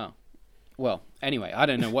 Well, anyway, I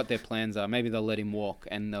don't know what their plans are. Maybe they'll let him walk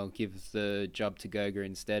and they'll give the job to Goga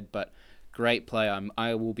instead. But great player.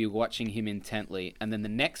 I will be watching him intently. And then the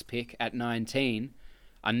next pick at 19,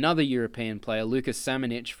 another European player, Luka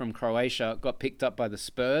Samanic from Croatia, got picked up by the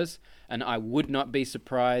Spurs. And I would not be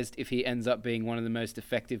surprised if he ends up being one of the most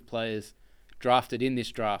effective players drafted in this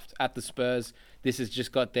draft at the Spurs. This has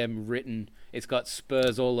just got them written. It's got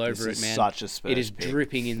Spurs all over This it, is man. such a Spurs It is pick.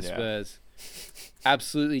 dripping in Yeah. Spurs.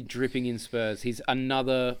 Absolutely dripping in Spurs. He's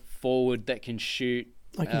another forward that can shoot.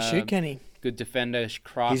 I can shoot, Kenny. Good defender,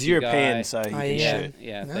 crafty He's European, guy. so he Oh, can yeah. shoot.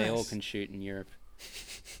 Yeah, they all Nice. can shoot in Europe.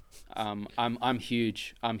 I'm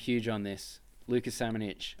huge. I'm huge on this. Lucas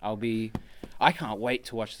Samanic. I can't wait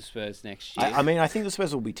to watch the Spurs next year. I mean, I think the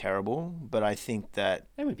Spurs will be terrible, but I think that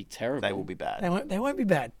They won't be terrible. they will be bad. They won't be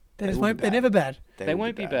bad. They will be They're bad. never bad. They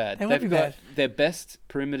won't be bad. They won't They've be got bad. their best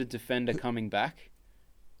perimeter defender coming back,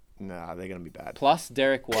 Nah, they're going to be bad. plus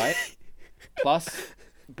Derek White, plus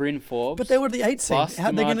Bryn Forbes. But they were the 8th seed. Plus How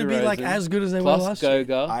are they going to DeMar be like DeRozan, as good as they were plus last year?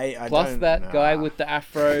 Goga, I plus don't- that guy nah. with the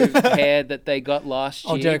afro hair that they got last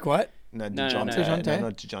year. Oh, Derek White. No, No, no, DeJounte. no. DeJounte? No,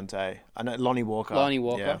 not DeJounte. I know Lonnie Walker. Lonnie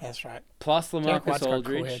Walker. Yeah. That's right. Plus Derek White's LaMarcus got cool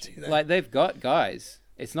Aldridge. hair too, though. Like they've got guys.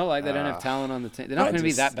 It's not like they don't have talent on the team. They're not I going to be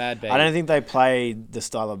just- that bad, baby. I don't think they play the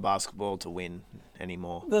style of basketball to win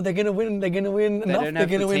anymore. No, they're going to win. They're going to win enough. don't They're have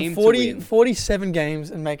going to the win team to 40, win. 47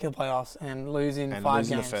 games and make the playoffs and lose in And 5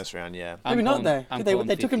 lose in games. the first round, yeah. Maybe not though. I'm They calling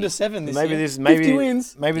took him 50. to 7 this Maybe year. this, maybe 50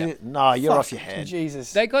 wins. Maybe Yeah. no, you're Fuck, off your head.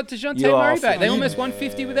 Jesus. They got DeJounte You're Murray off back. They your almost won head.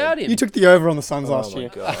 50 without him. You took the over on the Suns Oh last my year.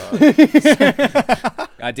 god,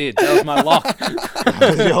 I did. That was my lock.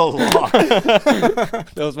 Your lock.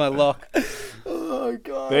 That was my lock. Oh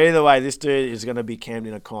god. But either way, this dude is going to be camped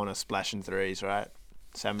in a corner, splashing threes, right?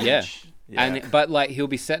 Samanic. Yeah. Yeah. But like he'll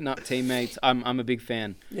be setting up teammates. I'm a big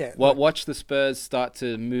fan. Yeah. Watch the Spurs start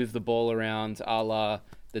to move the ball around, a la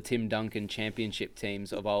the Tim Duncan championship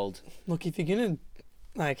teams of old. Look, if you're gonna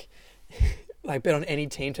like bet on any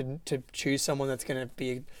team to choose someone that's gonna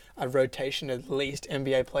be a rotation at least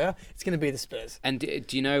NBA player, it's gonna be the Spurs. And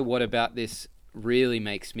do you know what about this really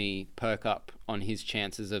makes me perk up on his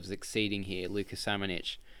chances of succeeding here, Luka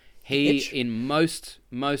Samanic? In most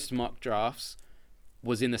mock drafts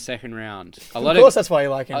was in the second round. Of course, that's why you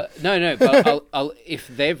like him. No, but if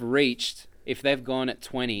they've gone at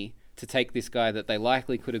 20 to take this guy that they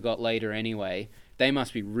likely could have got later anyway, they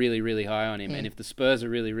must be really, really high on him. And if the Spurs are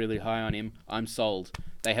really, really high on him, I'm sold.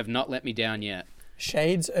 They have not let me down yet.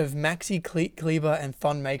 Shades of Maxi Kleber and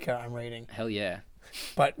Thon Maker, I'm reading. Hell yeah.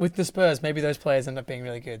 But with the Spurs, maybe those players end up being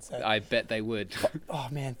really good. So. I bet they would. Oh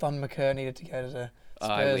man, Thon Maker needed to go to the I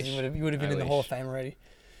Spurs. wish. You would have been in the Hall of Fame already.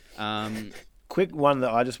 Quick one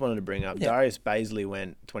that I just wanted to bring up. Yeah. Darius Baisley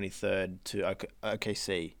went 23rd to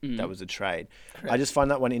OKC. That was a trade. Correct. I just find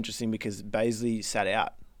that one interesting because Baisley sat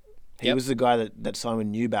out. He was the guy that signed with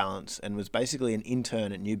New Balance and was basically an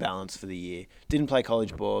intern at New Balance for the year. Didn't play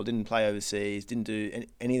college ball, didn't play overseas, didn't do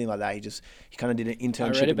anything like that. He kind of did an internship I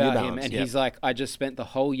read at New about Balance. him, and Yep. he's like, I just spent the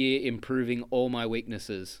whole year improving all my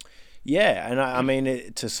weaknesses. Yeah, and I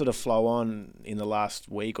mean, to sort of flow on in the last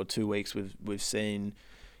week or 2 weeks, we've seen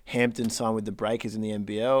Hampton sign with the Breakers in the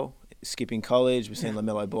NBL, skipping college. We've seen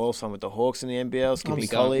LaMelo Ball sign with the Hawks in the NBL, skipping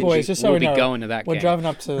college. Boys, just so We'll we be know, going to that we're game. driving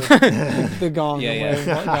up to the Gong. Yeah, and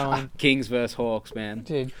yeah. we're not going. Kings versus Hawks, man.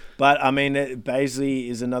 Dude, But, I mean, Baisley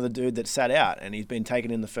is another dude that sat out, and he's been taken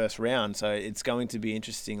in the first round, so it's going to be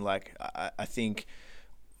interesting. Like, I think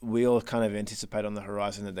we all kind of anticipate on the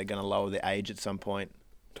horizon that they're going to lower the age at some point.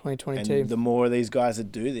 2022. And the more of these guys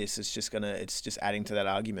that do this, it's just adding to that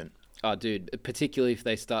argument. Oh, dude, particularly if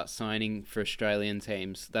they start signing for Australian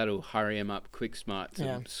teams, that'll hurry them up quick smart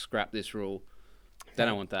to scrap this rule. They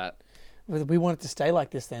don't want that. We want it to stay like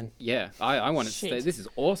this then. Yeah, I want it to Shit. stay. This is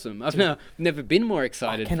awesome. I've never been more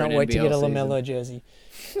excited I for cannot an wait to NBL get a season. LaMelo jersey.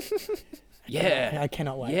 Yeah. I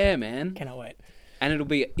cannot wait. Yeah, man. Cannot wait. And it'll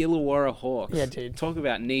be Illawarra Hawks. Yeah, dude. Talk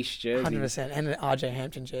about niche jerseys. 100%. And an RJ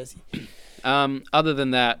Hampton jersey. Other than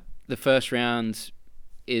that, the first round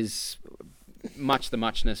is much the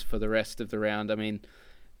muchness for the rest of the round. I mean,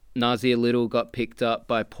 Nasir Little got picked up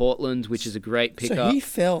by Portland, which is a great pickup. So he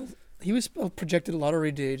fell. He was a projected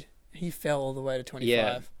lottery dude. He fell all the way to 25.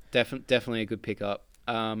 Yeah, definitely a good pickup.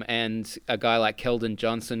 And a guy like Keldon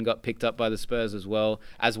Johnson got picked up by the Spurs as well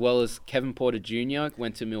as Kevin Porter Jr.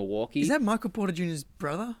 went to Milwaukee. Is that Michael Porter Jr.'s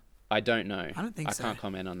brother? I don't know. I don't think so. I can't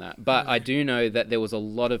comment on that. But I do know that there was a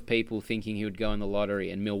lot of people thinking he would go in the lottery,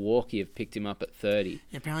 and Milwaukee have picked him up at 30.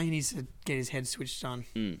 Yeah, apparently he needs to get his head switched on.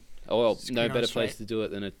 Oh, well, Just no get on better straight. place to do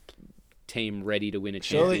it than a team ready to win a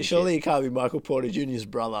championship. Surely he can't be Michael Porter Jr.'s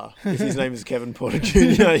brother if his name is Kevin Porter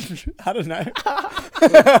Jr. I don't know.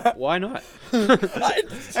 Why not? How can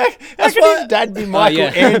his dad be Michael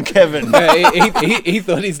yeah. and Kevin? No, he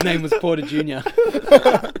thought his name was Porter Jr.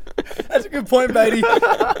 That's a good point, Beatty.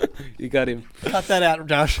 You got him. Cut that out,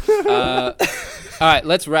 Josh. All right,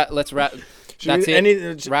 let's wrap. That's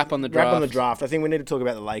it. Wrap on the draft. Wrap on the draft. I think we need to talk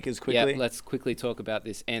about the Lakers quickly. Yeah, let's quickly talk about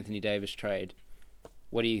this Anthony Davis trade.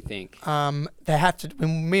 What do you think? They have to.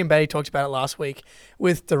 When me and Beatty talked about it last week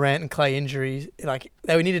with Durant and Clay injuries, like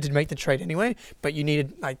they needed to make the trade anyway, but you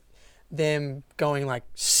needed like them going like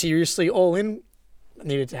seriously all in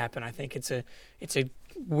needed to happen. I think it's a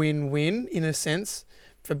win-win in a sense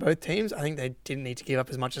for both teams. I think they didn't need to give up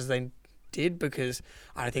as much as they did because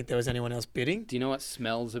I don't think there was anyone else bidding. Do you know what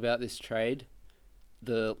smells about this trade?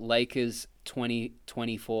 The Lakers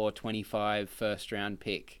 2024-25 first round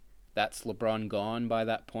pick. That's LeBron gone by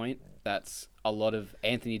that point. That's a lot of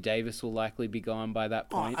Anthony Davis will likely be gone by that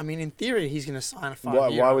point. I mean, in theory, he's going to sign a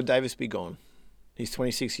 5-year. Why would Davis be gone? He's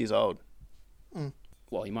 26 years old.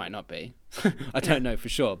 Well, he might not be. I don't know for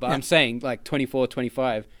sure. But I'm saying, like, 24,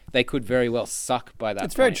 25, they could very well suck by that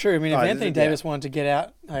It's point. very true. I mean, if Oh, Anthony yeah. Davis wanted to get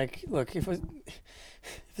out, like, look, if there's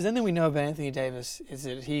anything we know about Anthony Davis, is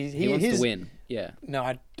that He wants to win. Yeah.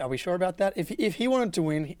 No, are we sure about that? If he wanted to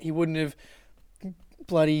win, he wouldn't have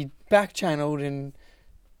bloody back-channeled and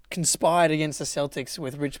conspired against the Celtics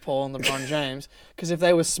with Rich Paul and LeBron James. Because if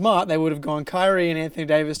they were smart, they would have gone Kyrie and Anthony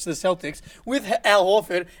Davis to the Celtics with Al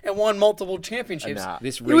Horford and won multiple championships. Nah.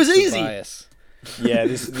 This It was reeks of easy. bias. Yeah,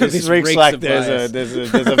 this This reeks reeks like of there's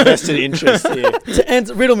bias. a vested interest here. And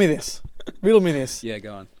riddle me this. Yeah,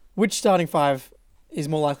 go on. Which starting five is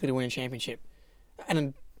more likely to win a championship?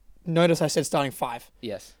 And notice I said starting five.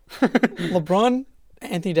 Yes. LeBron,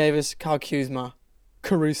 Anthony Davis, Kyle Kuzma,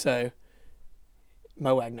 Caruso,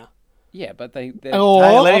 Mo Wagner. Yeah, but they're Or,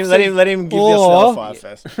 Hey, let him give this another five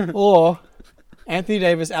first. or Anthony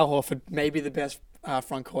Davis, Al Horford, maybe the best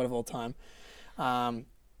front court of all time.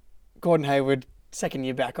 Gordon Hayward, second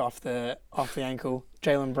year back off the ankle.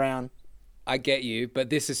 Jaylen Brown. I get you, but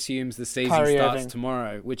this assumes the season Kyrie starts Irving.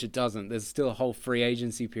 tomorrow, which it doesn't. There's still a whole free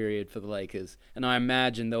agency period for the Lakers, and I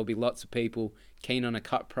imagine there'll be lots of people keen on a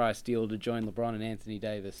cut price deal to join LeBron and Anthony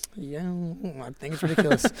Davis. Yeah, I think it's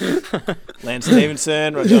ridiculous. Lance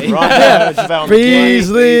Stevenson, Rajon Rondo, JaVale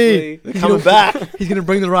Beasley. McGee. They're coming back. He's going to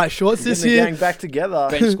bring the right shorts Getting this the year. gang back together.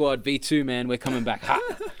 Bench squad V2, man, we're coming back. Ha!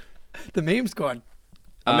 The meme squad.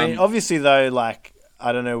 I mean, obviously, though, like,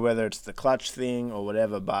 I don't know whether it's the clutch thing or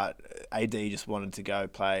whatever, but AD just wanted to go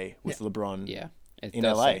play with LeBron. Yeah, it In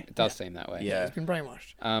does LA. It does seem that way. Yeah. He's been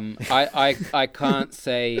brainwashed. I can't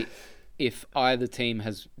say if either team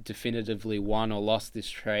has definitively won or lost this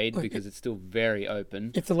trade because it's still very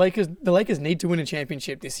open. If the Lakers need to win a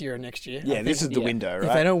championship this year or next year. Yeah, this is the window, If they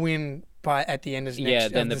right? don't win at the end of next Yeah,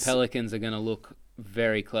 then of the this- Pelicans are going to look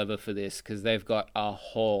very clever for this because they've got a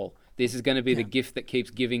haul. This is going to be the gift that keeps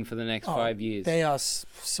giving for the next 5 years. They are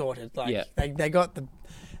sorted. Like Yeah. they got the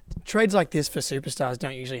trades like this for superstars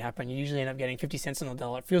don't usually happen. You usually end up getting 50 cents on the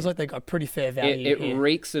dollar. It feels like they got pretty fair value. It here.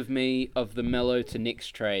 reeks of me of the Melo to Knicks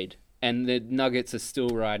trade, and the Nuggets are still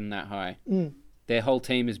riding that high. Their whole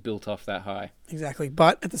team is built off that high. Exactly.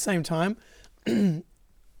 But at the same time,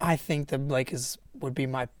 I think the Lakers would be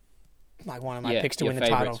one of my picks to your win the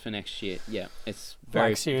favorites title. for next year. Yeah, it's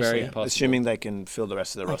very, seriously. very possible. Assuming they can fill the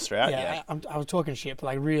rest of the roster out, yeah. I was talking shit, but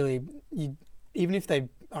like really, even if they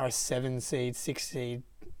are a 7 seed, 6 seed,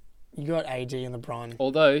 you got AD and LeBron.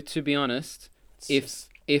 Although, to be honest, It's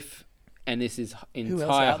if and this is Who else entire out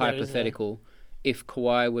there, isn't there? hypothetical, if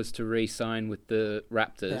Kawhi was to re-sign with the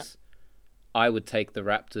Raptors, I would take the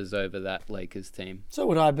Raptors over that Lakers team. So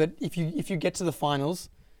would I, but if you get to the finals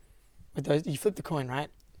with those, you flip the coin, right?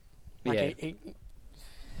 Yeah.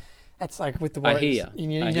 That's like with the I Warriors. hear ya.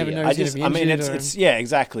 You I never hear know ya. who's going to be injured. it's yeah,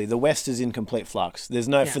 exactly. The West is in complete flux. There's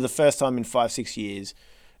no, Yeah. for the first time in 5-6 years,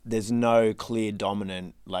 there's no clear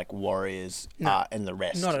dominant like Warriors and the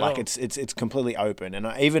rest. Not at like all. it's completely open. And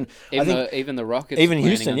I think Even the Rockets, even planning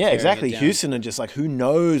Houston, on yeah, tearing exactly. it down. Houston are just like, who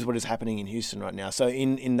knows what is happening in Houston right now. So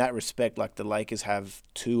in that respect, like the Lakers have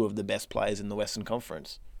two of the best players in the Western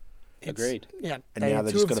Conference. Agreed. Yeah, And they now have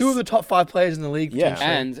they've two, just of, gotta two of the top 5 players in the league. Yeah.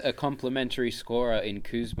 potentially. And a complementary scorer in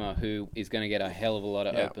Kuzma, who is going to get a hell of a lot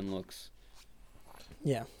of Yeah. open looks.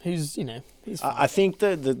 yeah, he's I think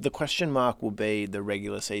the question mark will be the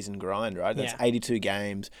regular season grind, right? That's Yeah. 82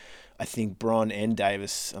 games. I think Bron and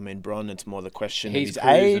Davis. I mean, Bron, it's more the question He's of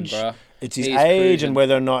his cruising, age. bruh. It's his He's age cruising. and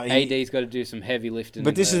whether or not he. AD's got to do some heavy lifting.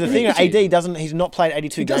 But this is the thing. AD doesn't. He's not played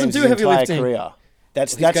 82 He doesn't games do his heavy entire lifting. career.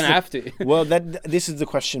 That's He's going to the- have to. Well, this is the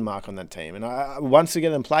question mark on that team, and once they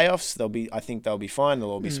get in playoffs, I think they'll be fine.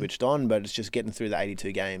 They'll all be switched on, but it's just getting through the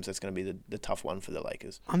 82 games that's going to be the tough one for the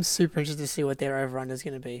Lakers. I'm super interested to see what their over-under is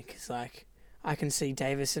going to be because, like, I can see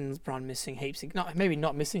Davis and LeBron missing heaps. Maybe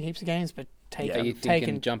not missing heaps of games, but Are you thinking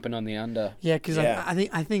taking. jumping on the under? Yeah, because Yeah.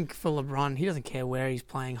 I think for LeBron, he doesn't care where he's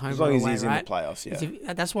playing, home As or long as away, he's right? in the playoffs,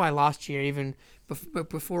 yeah. That's why last year, even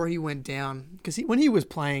before he went down, because when he was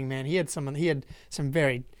playing, man, he had some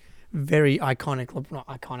very, very iconic, not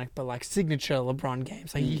iconic, but like signature LeBron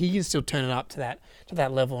games. Like he can still turn it up to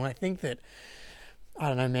that level, and I think that I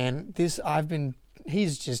don't know, man.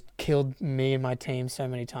 He's just killed me and my team so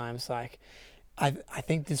many times. Like I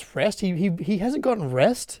think this rest, he hasn't gotten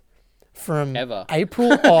rest from Ever.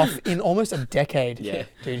 April off in almost a decade. Yeah.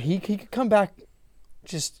 Dude, he could come back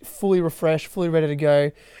just fully refreshed, fully ready to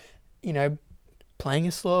go. You know, playing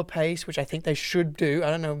a slower pace, which I think they should do. I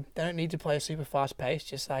don't know. They don't need to play a super fast pace.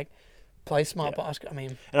 Just like play smart basketball. I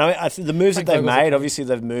mean, And I think the moves Frank that they've Vogel's a made, pro. obviously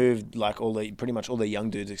they've moved like pretty much all the young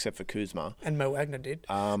dudes except for Kuzma. and Mo Wagner did.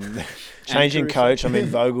 Changing Caruso. coach. I mean,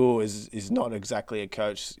 Vogel is not exactly a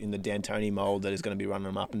coach in the D'Antoni mold that is going to be running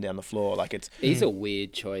them up and down the floor. Like it's He's a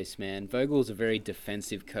weird choice, man. Vogel's a very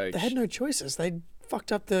defensive coach. They had no choices. They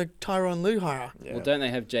fucked up the Tyronn Lue hire. yeah, Well, don't they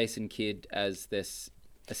have Jason Kidd as this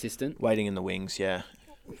assistant? waiting in the wings. Yeah,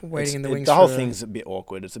 Waiting in the It's- wings. The whole for- thing's a bit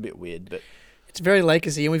awkward. It's a bit weird, but It's very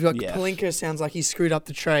Lakersy, and we've got Yeah. Pelinka. Sounds like he screwed up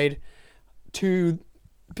the trade to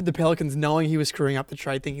the Pelicans, knowing he was screwing up the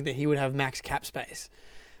trade, thinking that he would have max cap space,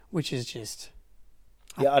 which is just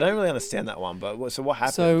yeah, I don't really understand that one. But so what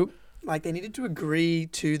happened? so. Like they needed to agree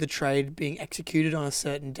to the trade being executed on a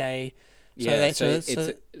certain day. Yeah, so it's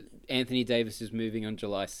Anthony Davis is moving on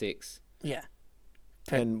July 6th. yeah.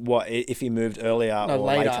 And what if he moved earlier No, or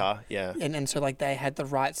later? Yeah. And so like they had the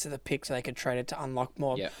rights to the pick so they could trade it to unlock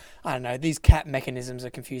more. Yeah. I don't know. These cap mechanisms are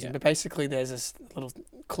confusing, Yeah. but basically there's this little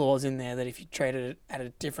clause in there that if you traded it at a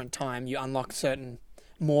different time, you unlock certain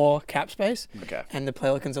more cap space. Okay. And the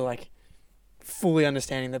Pelicans are like fully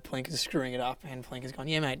understanding that Plink is screwing it up, and Plink is going,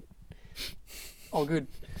 yeah, mate, all good,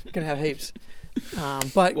 gonna have heaps.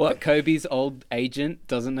 But What, Kobe's old agent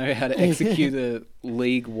doesn't know how to execute a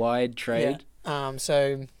league-wide trade? Yeah.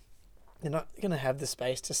 So they're not going to have the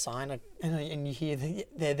space to sign. And you hear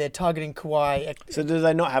they're targeting Kawhi. So do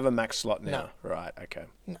they not have a max slot now? No. Right. Okay.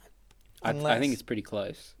 I think it's pretty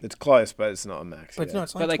close. It's close, but it's not a max. But yeah. no,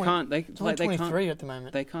 it's But only they 20 can't. They It's only like they 23 can't. at the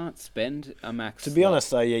moment. They can't spend a max. To be slot.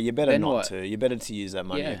 honest, though, yeah, you better Then not what? to. You better to use that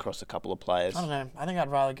money Yeah. across a couple of players. I don't know. I think I'd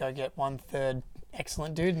rather go get 1/3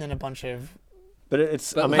 excellent dude and then a bunch of. But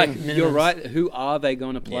it's. But I mean, like, minimums. you're right. Who are they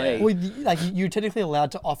going to play? Yeah. Well, like you're technically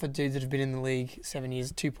allowed to offer dudes that have been in the league 7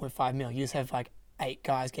 years 2.5 mil. You just have like 8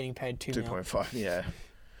 guys getting paid 2 mil. 2.5. Yeah.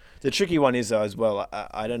 The tricky one is though as well.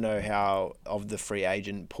 I don't know how of the free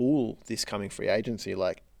agent pool this coming free agency.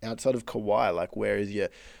 Like outside of Kawhi, like where is your?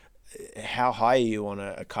 How high are you on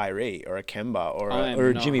a Kyrie or a Kemba or I am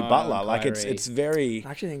a not Jimmy high Butler? on Like Kyrie. it's very.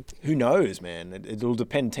 I actually think. Who knows, man? It'll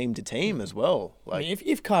depend team to team as well. I Like mean,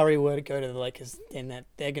 if Kyrie were to go to the Lakers, then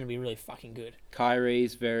they're going to be really fucking good.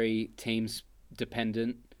 Kyrie's very teams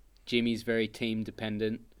dependent. Jimmy's very team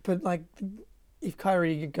dependent. But like, if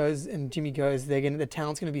Kyrie goes and Jimmy goes, the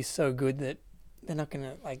talent's gonna be so good that they're not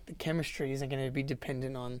gonna like the chemistry isn't gonna be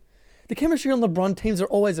dependent on. The chemistry on LeBron teams are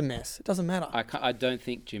always a mess. It doesn't matter. I don't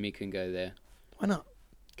think Jimmy can go there Why not?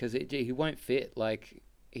 because he won't fit. Like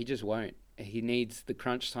he just won't. He needs the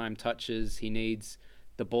crunch time touches. He needs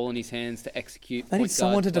the ball in his hands to execute. They need point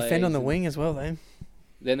someone guard to defend on plays the and- wing as well, though.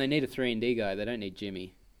 Then they need a 3-and-D guy. They don't need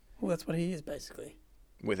Jimmy. Well, that's what he is basically.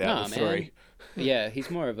 without the three. Yeah, he's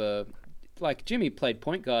more of a like Jimmy played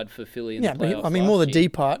point guard for Philly in Yeah, the but playoffs. I mean, more the last year. D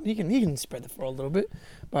part. He can spread the floor a little bit.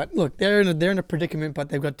 But look, they're in a predicament, but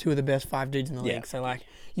they've got 2 of the best 5 dudes in the Yeah. league. So like,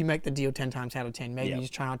 you make the deal 10 times out of 10. Maybe Yeah. you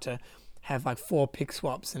just try not to have like 4 pick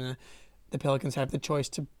swaps, and the Pelicans have the choice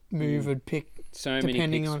to move a pick So many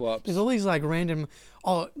depending pick on. swaps. There's all these like random.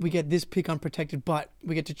 Oh, we get this pick unprotected, but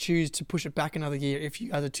we get to choose to push it back another year if you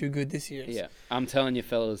guys are too good this year. Yeah, I'm telling you,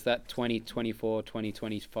 fellas, that 2024,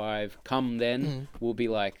 2025, come then, will be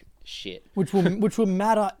like shit. Which will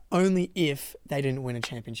matter only if they didn't win a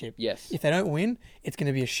championship. Yes. If they don't win, it's going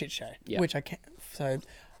to be a shit show. Yeah. Which I can't. So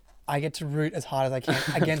I get to root as hard as I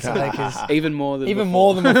can against the Lakers. Even more than Even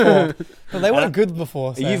before. more than before. But they weren't good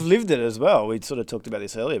before. So. You've lived it as well. We sort of talked about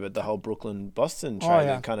this earlier, but the whole Brooklyn-Boston trade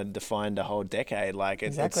yeah. kind of defined a whole decade. Like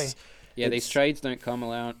Exactly. Yeah, these it's- trades don't come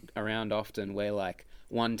around often where like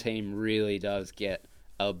one team really does get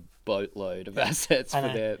a boatload of assets I for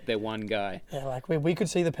know. their one guy. Yeah, like we could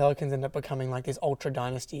see the Pelicans end up becoming like this ultra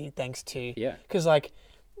dynasty thanks to. Yeah. Because like.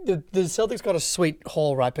 The Celtics got a sweet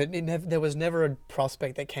haul, right? But there was never a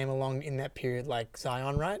prospect that came along in that period like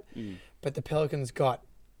Zion, right? But the Pelicans got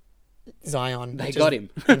Zion. They which got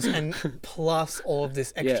is- him. and plus all of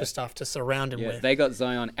this extra Yeah. stuff to surround him Yeah, with. they got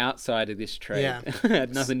Zion outside of this trade. Yeah.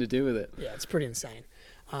 Had nothing to do with it. Yeah, it's pretty insane.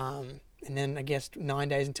 And then I guess 9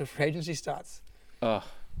 days until free agency starts. Oh,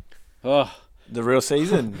 The real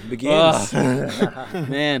season begins.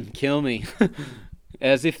 man, kill me.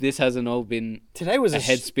 As if this hasn't all been Today was a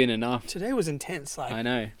head spin enough. Today was intense. Like, I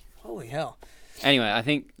know. holy hell. Anyway, I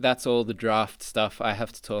think that's all the draft stuff I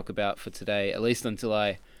have to talk about for today, at least until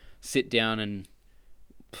I sit down and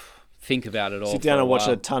think about it all. Sit down for and watch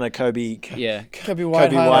while. a ton of Kobe. Yeah. Kobe White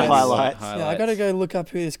Kobe White highlights. highlights. Yeah, I got to go look up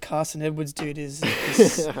who this Carson Edwards dude is.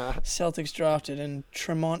 This Celtics drafted, and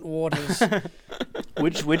Tremont Waters.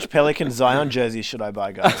 Which Pelican Zion jersey should I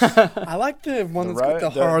buy, guys? I like the one that's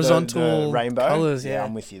got the horizontal the rainbow colors. Yeah, Yeah,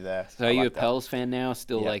 I'm with you there. So I are you like a that. Pels fan now, or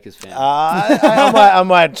still Yeah. Lakers fan? I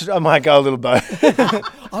might go a little both.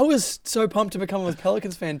 I was so pumped to become a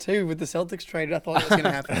Pelicans fan too with the Celtics trade. I thought it was going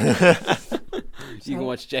to happen. You can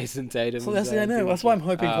watch Jason Tatum. So that's I know. That's why I'm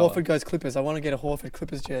hoping Oh. Horford goes Clippers. I want to get a Horford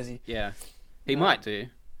Clippers jersey. Yeah. He might do.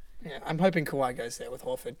 Yeah, I'm hoping Kawhi goes there with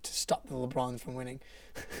Horford to stop the LeBrons from winning.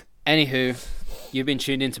 Anywho, you've been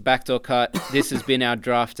tuned into Backdoor Cut. This has been our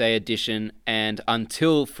draft day edition, and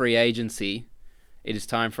until free agency, it is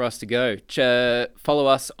time for us to go. Follow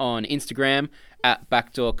us on Instagram at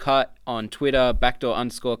Backdoor Cut, on Twitter,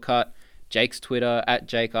 Backdoor_Cut, Jake's Twitter at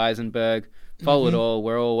Jake Eisenberg. Follow it all.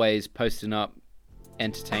 We're always posting up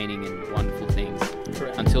entertaining and wonderful things.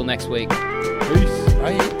 Correct. Until next week. Peace.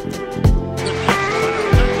 Bye.